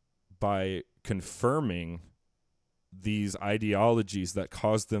by confirming these ideologies that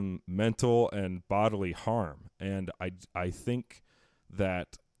cause them mental and bodily harm. And I think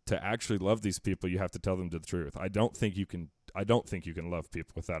that to actually love these people, you have to tell them the truth. I don't think you can love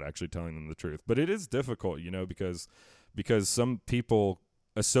people without actually telling them the truth. But it is difficult, because some people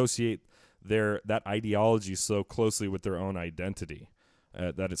associate that ideology so closely with their own identity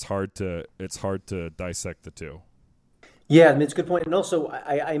that it's hard to dissect the two. Yeah, I mean, it's a good point. And also,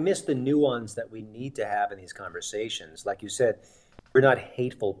 I miss the nuance that we need to have in these conversations. Like you said, we're not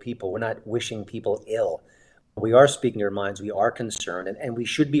hateful people. We're not wishing people ill. We are speaking our minds. We are concerned, and we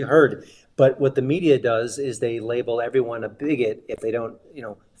should be heard. But what the media does is they label everyone a bigot if they don't,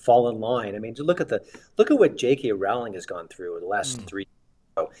 fall in line. I mean, look at what J.K. Rowling has gone through in the last 3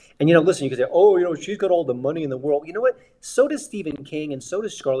 years. And listen, you can say, she's got all the money in the world. You know what? So does Stephen King, and so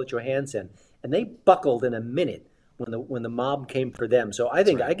does Scarlett Johansson, and they buckled in a minute when the mob came for them. So I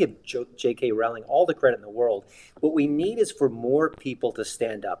think I give J.K. Rowling all the credit in the world. What we need is for more people to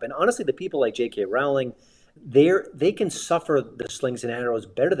stand up. And honestly, the people like J.K. Rowling, they can suffer the slings and arrows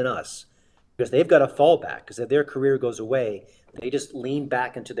better than us because they've got a fallback. Because if their career goes away, they just lean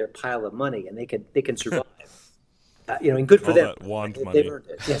back into their pile of money and they can survive. And good for All them. that wand They've money. earned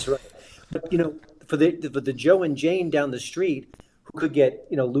it. Yes, right. But for the Joe and Jane down the street who could get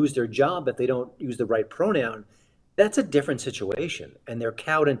lose their job if they don't use the right pronoun, that's a different situation. And they're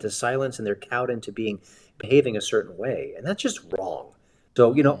cowed into silence and they're cowed into behaving a certain way, and that's just wrong.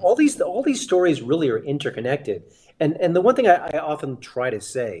 So all these stories really are interconnected. And the one thing I often try to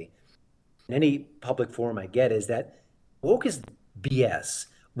say in any public forum I get is that woke is BS.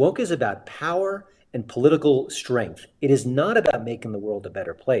 Woke is about power and political strength. It is not about making the world a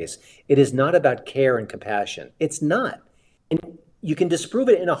better place. It is not about care and compassion. It's not. And you can disprove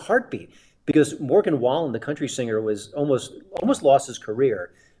it in a heartbeat because Morgan Wallen, the country singer, was almost lost his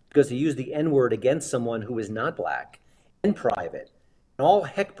career because he used the N-word against someone who was not black in private. And all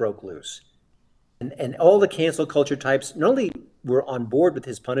heck broke loose. And all the cancel culture types not only were on board with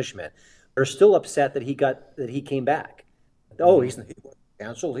his punishment, they're still upset that he came back. Oh, he wasn't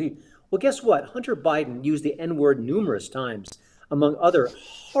canceled. Well, guess what? Hunter Biden used the N-word numerous times, among other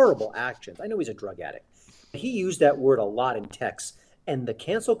horrible actions. I know he's a drug addict. He used that word a lot in texts, and the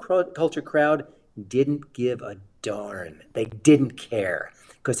cancel culture crowd didn't give a darn. They didn't care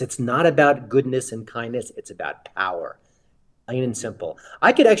because it's not about goodness and kindness. It's about power, plain and simple.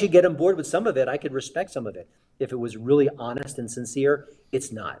 I could actually get on board with some of it. I could respect some of it if it was really honest and sincere.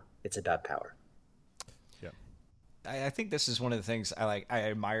 It's not. It's about power. I think this is one of the things I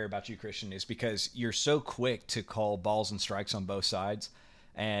admire about you, Christian, is because you're so quick to call balls and strikes on both sides.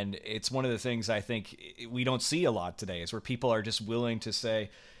 And it's one of the things I think we don't see a lot today is where people are just willing to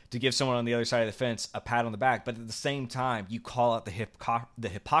give someone on the other side of the fence a pat on the back. But at the same time, you call out the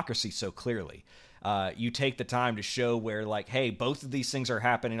hypocrisy so clearly. You take the time to show where hey, both of these things are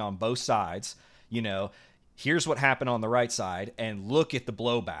happening on both sides, Here's what happened on the right side, and look at the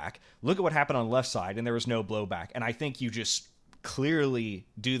blowback. Look at what happened on the left side, and there was no blowback. And I think you just clearly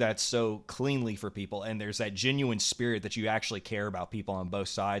do that so cleanly for people, and there's that genuine spirit that you actually care about people on both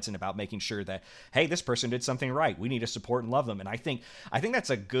sides and about making sure that, hey, this person did something right. We need to support and love them. And I think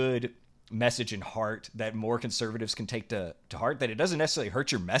that's a good message and heart that more conservatives can take to heart, that it doesn't necessarily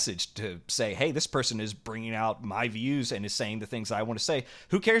hurt your message to say, hey, this person is bringing out my views and is saying the things I want to say.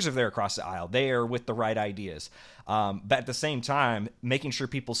 Who cares if they're across the aisle? They are with the right ideas. But at the same time, making sure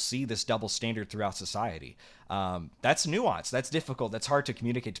people see this double standard throughout society. That's nuance. That's difficult. That's hard to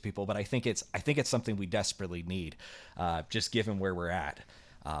communicate to people. But I think it's something we desperately need, just given where we're at.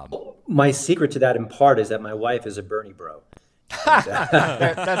 My secret to that in part is that my wife is a Bernie bro.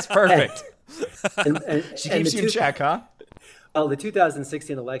 That's perfect. And she keeps you in check, huh? Well, the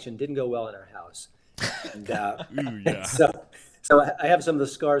 2016 election didn't go well in our house, and yeah. so I have some of the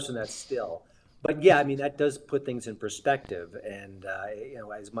scars from that still. But yeah, I mean that does put things in perspective, and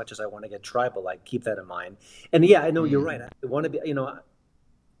as much as I want to get tribal, I keep that in mind. And yeah, I know you're right. I want to be, I'm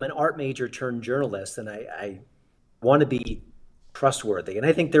an art major turned journalist, and I want to be trustworthy. And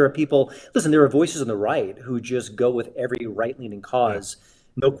I think there are voices on the right who just go with every right-leaning cause,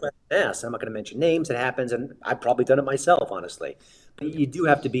 no question asked. I'm not going to mention names. It happens, and I've probably done it myself, honestly. But you do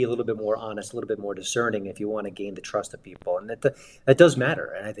have to be a little bit more honest, a little bit more discerning if you want to gain the trust of people. And that does matter.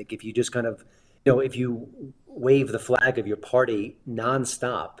 And I think if you just kind of, if you wave the flag of your party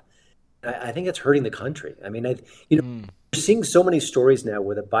nonstop, I think it's hurting the country. I mean, we're seeing so many stories now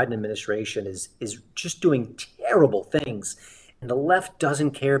where the Biden administration is just doing terrible things. And the left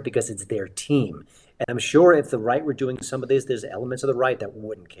doesn't care because it's their team. And I'm sure if the right were doing some of this, there's elements of the right that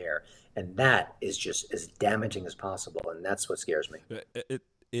wouldn't care. And that is just as damaging as possible. And that's what scares me.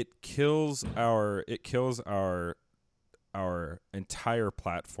 It kills our entire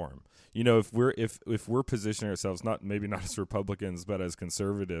platform. If we're positioning ourselves, maybe not as Republicans, but as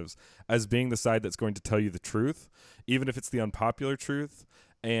conservatives, as being the side that's going to tell you the truth, even if it's the unpopular truth,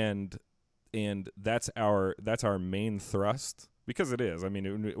 and that's our main thrust. Because it is. I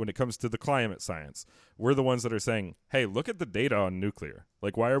mean, when it comes to the climate science, we're the ones that are saying, hey, look at the data on nuclear.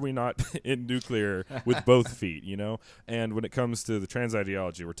 Why are we not in nuclear with both feet, And when it comes to the trans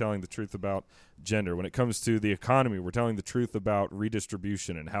ideology, we're telling the truth about gender. When it comes to the economy, we're telling the truth about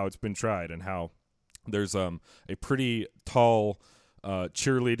redistribution and how it's been tried and how there's a pretty tall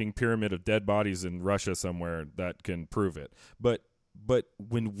cheerleading pyramid of dead bodies in Russia somewhere that can prove it. But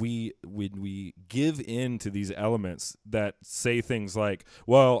when we give in to these elements that say things like,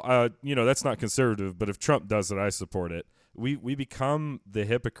 well, that's not conservative, but if Trump does it, I support it. We become the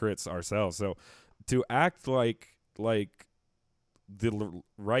hypocrites ourselves. So to act like like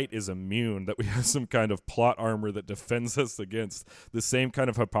right is immune, that we have some kind of plot armor that defends us against the same kind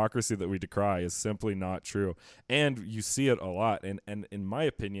of hypocrisy that we decry is simply not true. And you see it a lot. And in my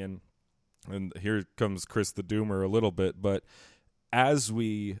opinion, and here comes Chris the Doomer a little bit, but as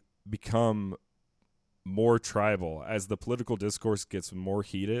we become more tribal, as the political discourse gets more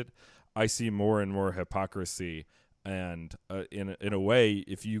heated, I see more and more hypocrisy. And in a way,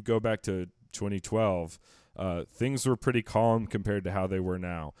 if you go back to 2012, things were pretty calm compared to how they were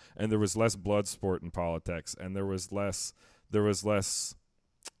now, and there was less blood sport in politics, and there was less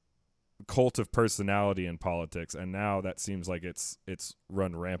cult of personality in politics, and now that seems like it's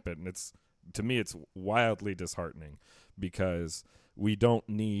run rampant, and to me it's wildly disheartening, because we don't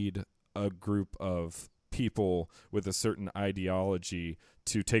need a group of people with a certain ideology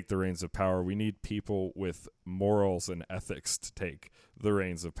to take the reins of power. We need people with morals and ethics to take the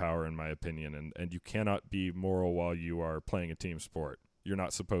reins of power, in my opinion. And you cannot be moral while you are playing a team sport. You're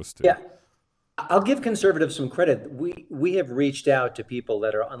not supposed to. Yeah. I'll give conservatives some credit. We have reached out to people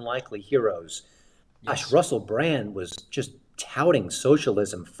that are unlikely heroes. Yes. Gosh, Russell Brand was just touting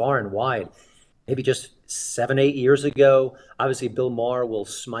socialism far and wide. Maybe just 7-8 years ago. Obviously, Bill Maher will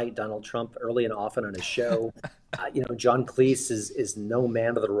smite Donald Trump early and often on his show. John Cleese is no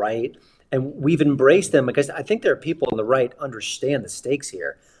man of the right. And we've embraced them because I think there are people on the right understand the stakes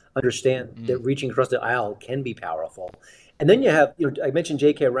here, understand that reaching across the aisle can be powerful. And then you have, I mentioned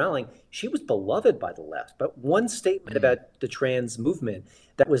J.K. Rowling. She was beloved by the left, but one statement about the trans movement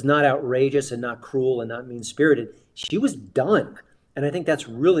that was not outrageous and not cruel and not mean-spirited, she was done. And I think that's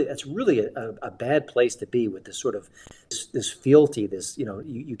really a bad place to be with this sort of this fealty, this,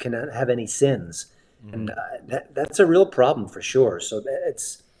 you cannot have any sins. And that's a real problem for sure. So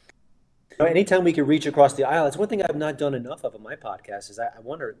it's, anytime we can reach across the aisle, it's one thing I've not done enough of on my podcast is I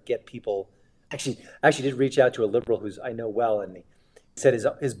want to get people, actually did reach out to a liberal who's I know well, and he said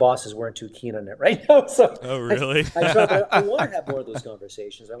his bosses weren't too keen on it right now. So oh, really? I want to have more of those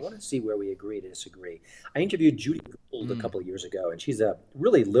conversations. I want to see where we agree to disagree. I interviewed Judy Gould a couple of years ago, and she's a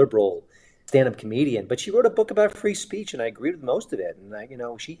really liberal stand-up comedian, but she wrote a book about free speech, and I agreed with most of it.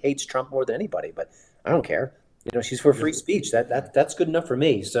 And she hates Trump more than anybody, but I don't care. She's for free speech. That's good enough for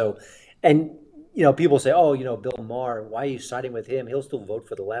me. So, and people say, oh, Bill Maher, why are you siding with him? He'll still vote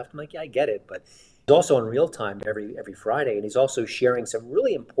for the left. I'm like, yeah, I get it, but he's also on real time every Friday, and he's also sharing some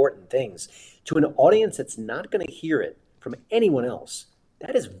really important things to an audience that's not going to hear it from anyone else.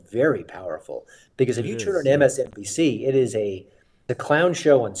 That is very powerful, because if you turn on MSNBC, it is a clown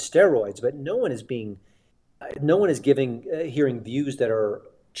show on steroids, but no one is hearing views that are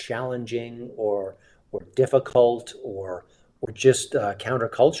challenging or difficult or just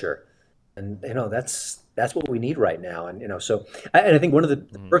counterculture. And that's what we need right now. And so I think one of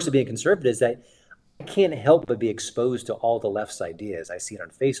the perks of being conservative is that I can't help but be exposed to all the left's ideas. I see it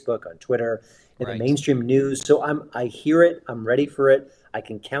on Facebook, on Twitter, in the mainstream news. So I hear it, I'm ready for it, I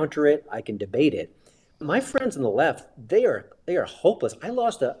can counter it, I can debate it. My friends on the left, they are hopeless. I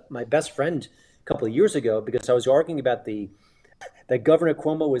lost my best friend a couple of years ago because I was arguing about that Governor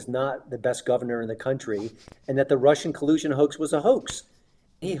Cuomo was not the best governor in the country, and that the Russian collusion hoax was a hoax.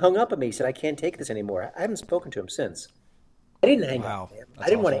 He hung up at me. He said, I can't take this anymore. I haven't spoken to him since. I didn't hang up with him. I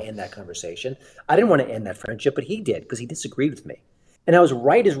didn't want to end that conversation. I didn't want to end that friendship, but he did because he disagreed with me. And I was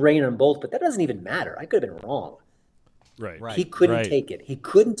right as rain on both, but that doesn't even matter. I could have been wrong. Right. He couldn't take it. He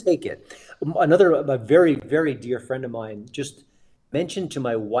couldn't take it. A very, very dear friend of mine just mentioned to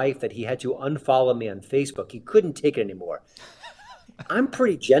my wife that he had to unfollow me on Facebook. He couldn't take it anymore. I'm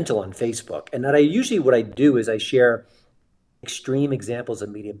pretty gentle on Facebook. And what I do is I share extreme examples of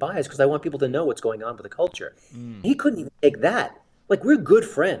media bias because I want people to know what's going on with the culture. He couldn't even take that. Like, we're good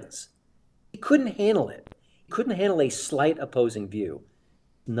friends. He couldn't handle it. He couldn't handle a slight opposing view.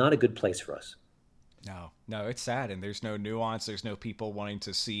 Not a good place for us. No, it's sad, and there's no nuance. There's no people wanting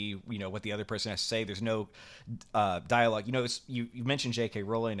to see, what the other person has to say. There's no dialogue. You mentioned J.K.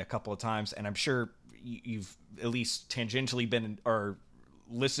 Rowling a couple of times, and I'm sure you've at least tangentially been or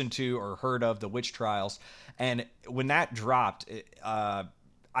listened to or heard of the witch trials. And when that dropped,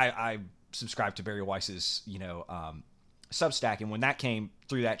 I subscribed to Barry Weiss's, Substack, and when that came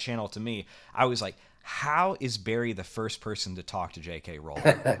through that channel to me, I was like, how is Barry the first person to talk to J.K.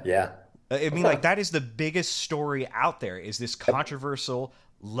 Rowling? Yeah. I mean, that is the biggest story out there, is this controversial,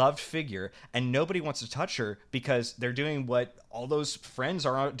 loved figure, and nobody wants to touch her because they're doing what all those friends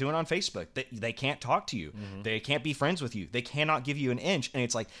are doing on Facebook. They can't talk to you. They can't be friends with you. They cannot give you an inch. And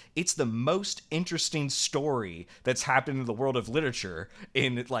it's like, it's the most interesting story that's happened in the world of literature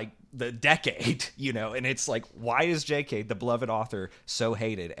in the decade, and it's like, why is JK, the beloved author, so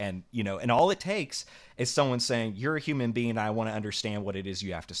hated? And, and all it takes is someone saying, you're a human being, and I want to understand what it is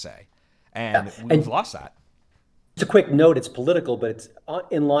you have to say. And we've lost that. It's a quick note. It's political, but it's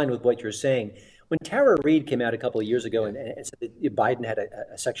in line with what you're saying. When Tara Reid came out a couple of years ago and said that Biden had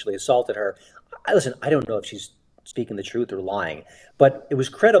sexually assaulted her, listen, I don't know if she's speaking the truth or lying, but it was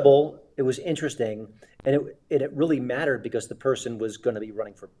credible, it was interesting, and it really mattered because the person was going to be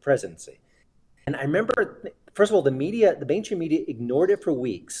running for presidency. And I remember, first of all, the mainstream media ignored it for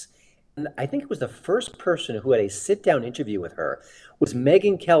weeks. And I think it was the first person who had a sit-down interview with her was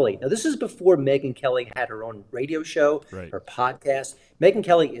Megyn Kelly. Now, this is before Megyn Kelly had her own radio show, her podcast. Megyn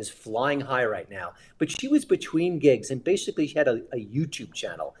Kelly is flying high right now, but she was between gigs, and basically she had a YouTube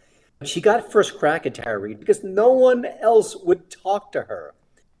channel. She got first crack at Tara Reid because no one else would talk to her.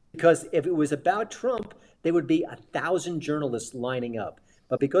 Because if it was about Trump, there would be 1,000 journalists lining up.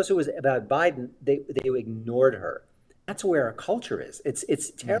 But because it was about Biden, they ignored her. That's where our culture is.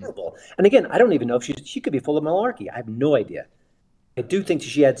 It's terrible. And again, I don't even know if she could be full of malarkey. I have no idea. I do think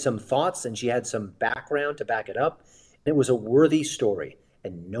she had some thoughts and she had some background to back it up. And it was a worthy story,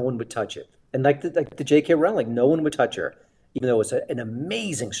 and no one would touch it. And like the J.K. Rowling, no one would touch her, even though it's an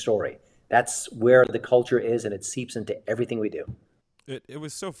amazing story. That's where the culture is, and it seeps into everything we do. It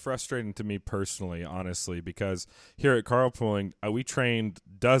was so frustrating to me personally, honestly, because here at Carpooling, we trained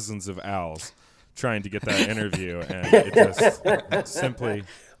dozens of owls trying to get that interview, and it just simply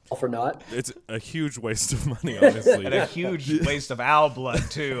All for naught. It's a huge waste of money, honestly. And a huge waste of owl blood,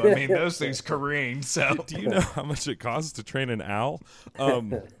 too. I mean, those things careen, so. Do you know how much it costs to train an owl?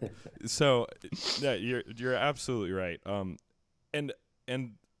 So, yeah, you're absolutely right. And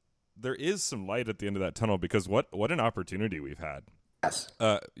there is some light at the end of that tunnel, because what an opportunity we've had. Yes.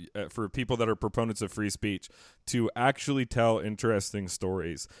 For people that are proponents of free speech to actually tell interesting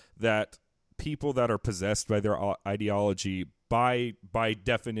stories that people that are possessed by their ideology by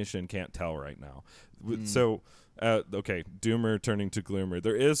definition can't tell right now. So, okay, doomer turning to gloomer.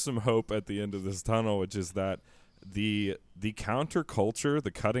 There is some hope at the end of this tunnel, which is that the counterculture,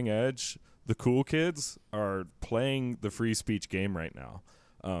 the cutting edge, the cool kids are playing the free speech game right now,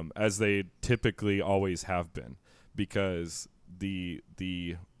 as they typically always have been, because the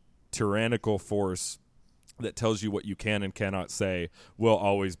tyrannical force that tells you what you can and cannot say will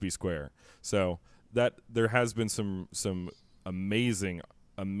always be square. So that there has been some amazing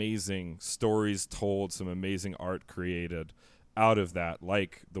stories told, some amazing art created out of that,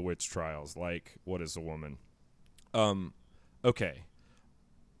 like the witch trials, like What Is a Woman? Okay,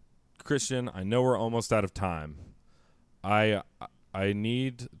 Christian, I know we're almost out of time. I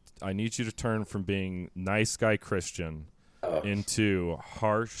need you to turn from being nice guy Christian into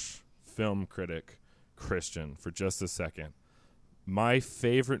harsh film critic Christian for just a second. My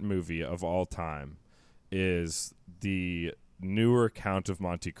favorite movie of all time is the newer Count of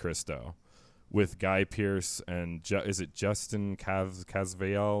Monte Cristo with Guy Pearce and is it Justin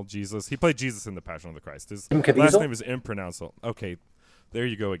Casvale? Jesus. He played Jesus in The Passion of the Christ. His last name is impronounceable. Okay, there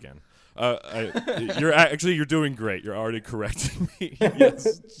you go again. You're doing great. You're already correcting me.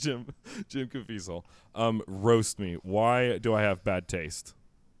 Yes, Jim Caviezel. Roast me. Why do I have bad taste?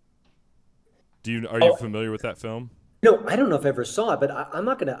 Are you familiar with that film? No, I don't know if I ever saw it, but I'm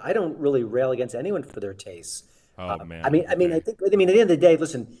not gonna. I don't really rail against anyone for their tastes. Oh man. I mean, at the end of the day,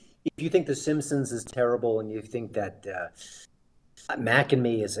 listen. If you think The Simpsons is terrible and you think that Mac and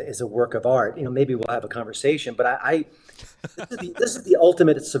Me is a work of art, maybe we'll have a conversation. But this is the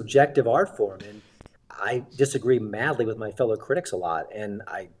ultimate subjective art form, and I disagree madly with my fellow critics a lot, and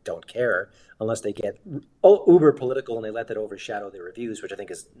I don't care unless they get uber political and they let that overshadow their reviews, which I think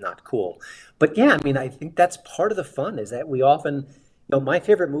is not cool. But yeah, I mean, I think that's part of the fun, is that we often, my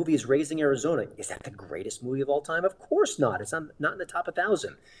favorite movie is Raising Arizona. Is that the greatest movie of all time? Of course not. It's not in the top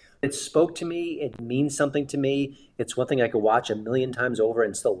 1,000. It spoke to me. It means something to me. It's one thing I could watch 1,000,000 times over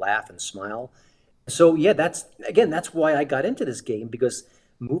and still laugh and smile. So yeah, that's why I got into this game, because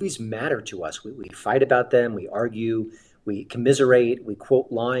movies matter to us. We fight about them. We argue. We commiserate. We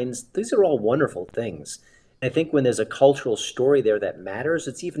quote lines. These are all wonderful things. And I think when there's a cultural story there that matters,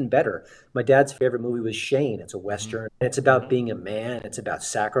 it's even better. My dad's favorite movie was Shane. It's a Western. And it's about being a man. It's about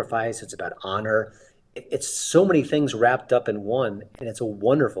sacrifice. It's about honor. It's so many things wrapped up in one, and it's a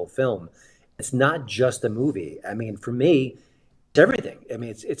wonderful film. It's not just a movie. I mean, for me, it's everything. I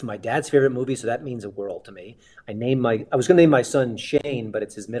mean, it's my dad's favorite movie, so that means a world to me. I was going to name my son Shane, but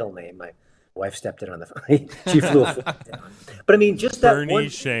it's his middle name. My wife stepped in on the she flew a flag down. But I mean, just that Bernie one.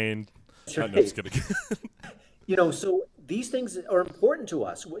 Shane. That's right. No, just kidding. So these things are important to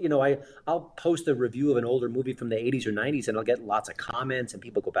us. You know, I'll post a review of an older movie from the 80s or 90s, and I'll get lots of comments, and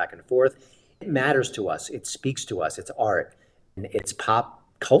people go back and forth. It matters to us. It speaks to us. It's art, and it's pop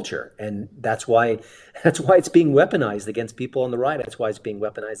culture, and that's why it's being weaponized against people on the right. That's why it's being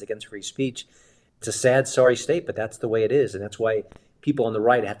weaponized against free speech. It's a sad, sorry state, but that's the way it is, and that's why people on the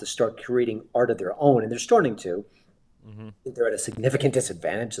right have to start creating art of their own, and they're starting to. Mm-hmm. They're at a significant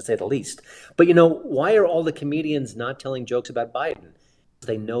disadvantage, to say the least. But, you know, why are all the comedians not telling jokes about Biden?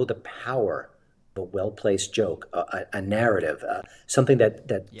 They know the power of a well-placed joke, a narrative, something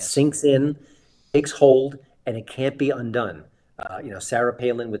that sinks in, takes hold, and it can't be undone. You know, Sarah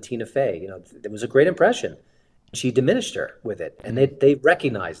Palin with Tina Fey, you know, it was a great impression. She diminished her with it, and they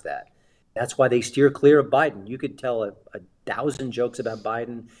recognized that. That's why they steer clear of Biden. You could tell a 1,000 jokes about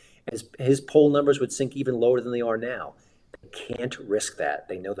Biden. His poll numbers would sink even lower than they are now. They can't risk that.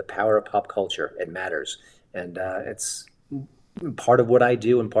 They know the power of pop culture. It matters. And it's part of what I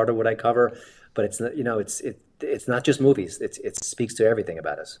do and part of what I cover. But it's not, you know, it's not just movies. It speaks to everything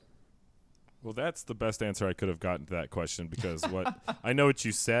about us. Well, that's the best answer I could have gotten to that question, because what I know what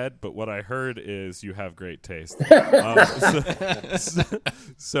you said, but what I heard is you have great taste.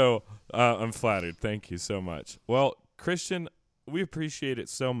 So I'm flattered. Thank you so much. Well, Christian, we appreciate it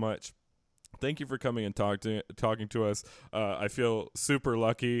so much. Thank you for coming and talking to us. I feel super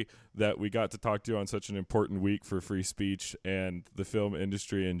lucky that we got to talk to you on such an important week for free speech and the film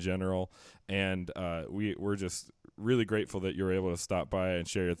industry in general. And we're just really grateful that you were able to stop by and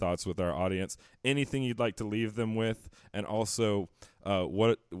share your thoughts with our audience. Anything you'd like to leave them with, and also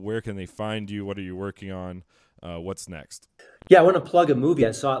where can they find you? What are you working on? What's next? Yeah, I want to plug a movie.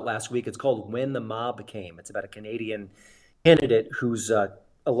 I saw it last week. It's called When the Mob Came. It's about a Canadian candidate whose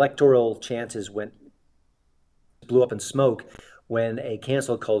electoral chances blew up in smoke when a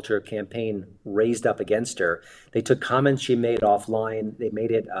cancel culture campaign raised up against her. They took comments she made offline. They made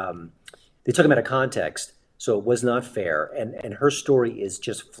it. They took them out of context, so it was not fair. And her story is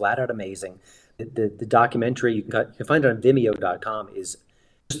just flat out amazing. The documentary you can find it on Vimeo.com is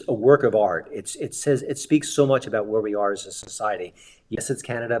just a work of art. It speaks so much about where we are as a society. Yes, it's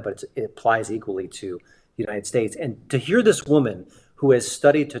Canada, but it applies equally to the United States. And to hear this woman who has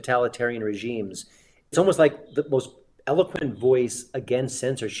studied totalitarian regimes, it's almost like the most eloquent voice against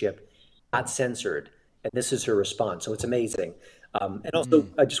censorship, not censored. And this is her response. So it's amazing. And also,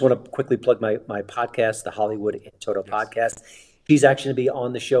 I just want to quickly plug my podcast, the Hollywood and Toto podcast. She's actually going to be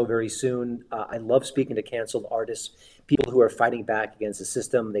on the show very soon. I love speaking to canceled artists, people who are fighting back against the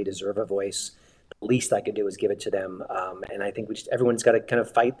system. They deserve a voice. The least I can do is give it to them. And I think everyone's got to kind of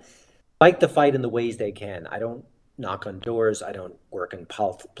fight the fight in the ways they can. I don't knock on doors. I don't work in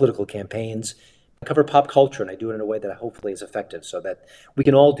political campaigns. I cover pop culture, and I do it in a way that hopefully is effective, so that we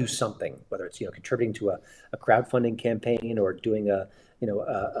can all do something, whether it's contributing to a crowdfunding campaign or doing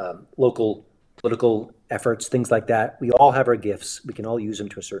local political efforts, things like that. We all have our gifts. We can all use them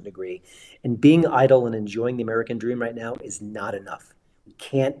to a certain degree. And being idle and enjoying the American dream right now is not enough. We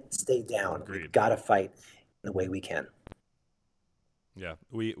can't stay down. Agreed. We've got to fight in the way we can. Yeah,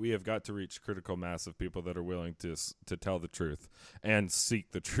 we have got to reach critical mass of people that are willing to tell the truth and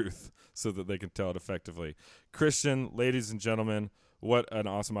seek the truth so that they can tell it effectively. Christian, ladies and gentlemen, what an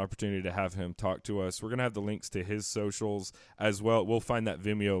awesome opportunity to have him talk to us. We're going to have the links to his socials as well. We'll find that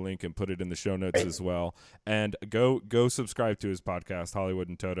Vimeo link and put it in the show notes as well. And go subscribe to his podcast, Hollywood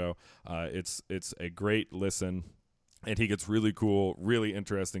and Toto. It's a great listen. And he gets really cool, really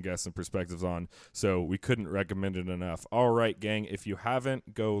interesting guests and perspectives on, so we couldn't recommend it enough. All right, gang, if you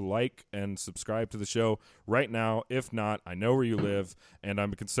haven't, go like and subscribe to the show right now. If not, I know where you live, and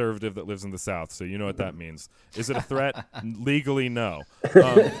I'm a conservative that lives in the South, so you know what that means. Is it a threat? Legally, no.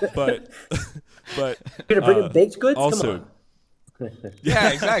 But You're going to bring in baked goods? Also, come on. Yeah,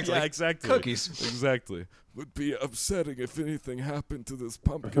 exactly. Yeah, exactly. Cookies. Exactly. Would be upsetting if anything happened to this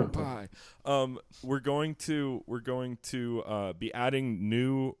pumpkin pie. We're going to be adding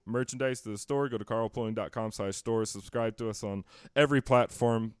new merchandise to the store. Go to carlpulling.com/store. Subscribe to us on every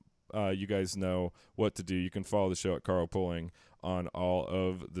platform. You guys know what to do. You can follow the show at Carl Pulling on all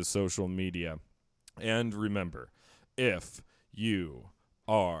of the social media. And remember, if you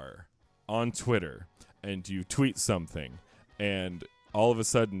are on Twitter and you tweet something and all of a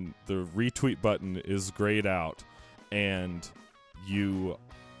sudden the retweet button is grayed out and you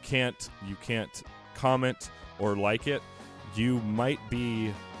can't comment or like it, you might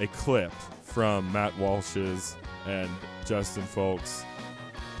be a clip from Matt Walsh's and Justin Folk's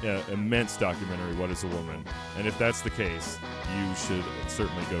immense documentary, What is a Woman? And if that's the case, you should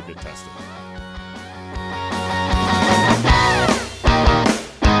certainly go get tested.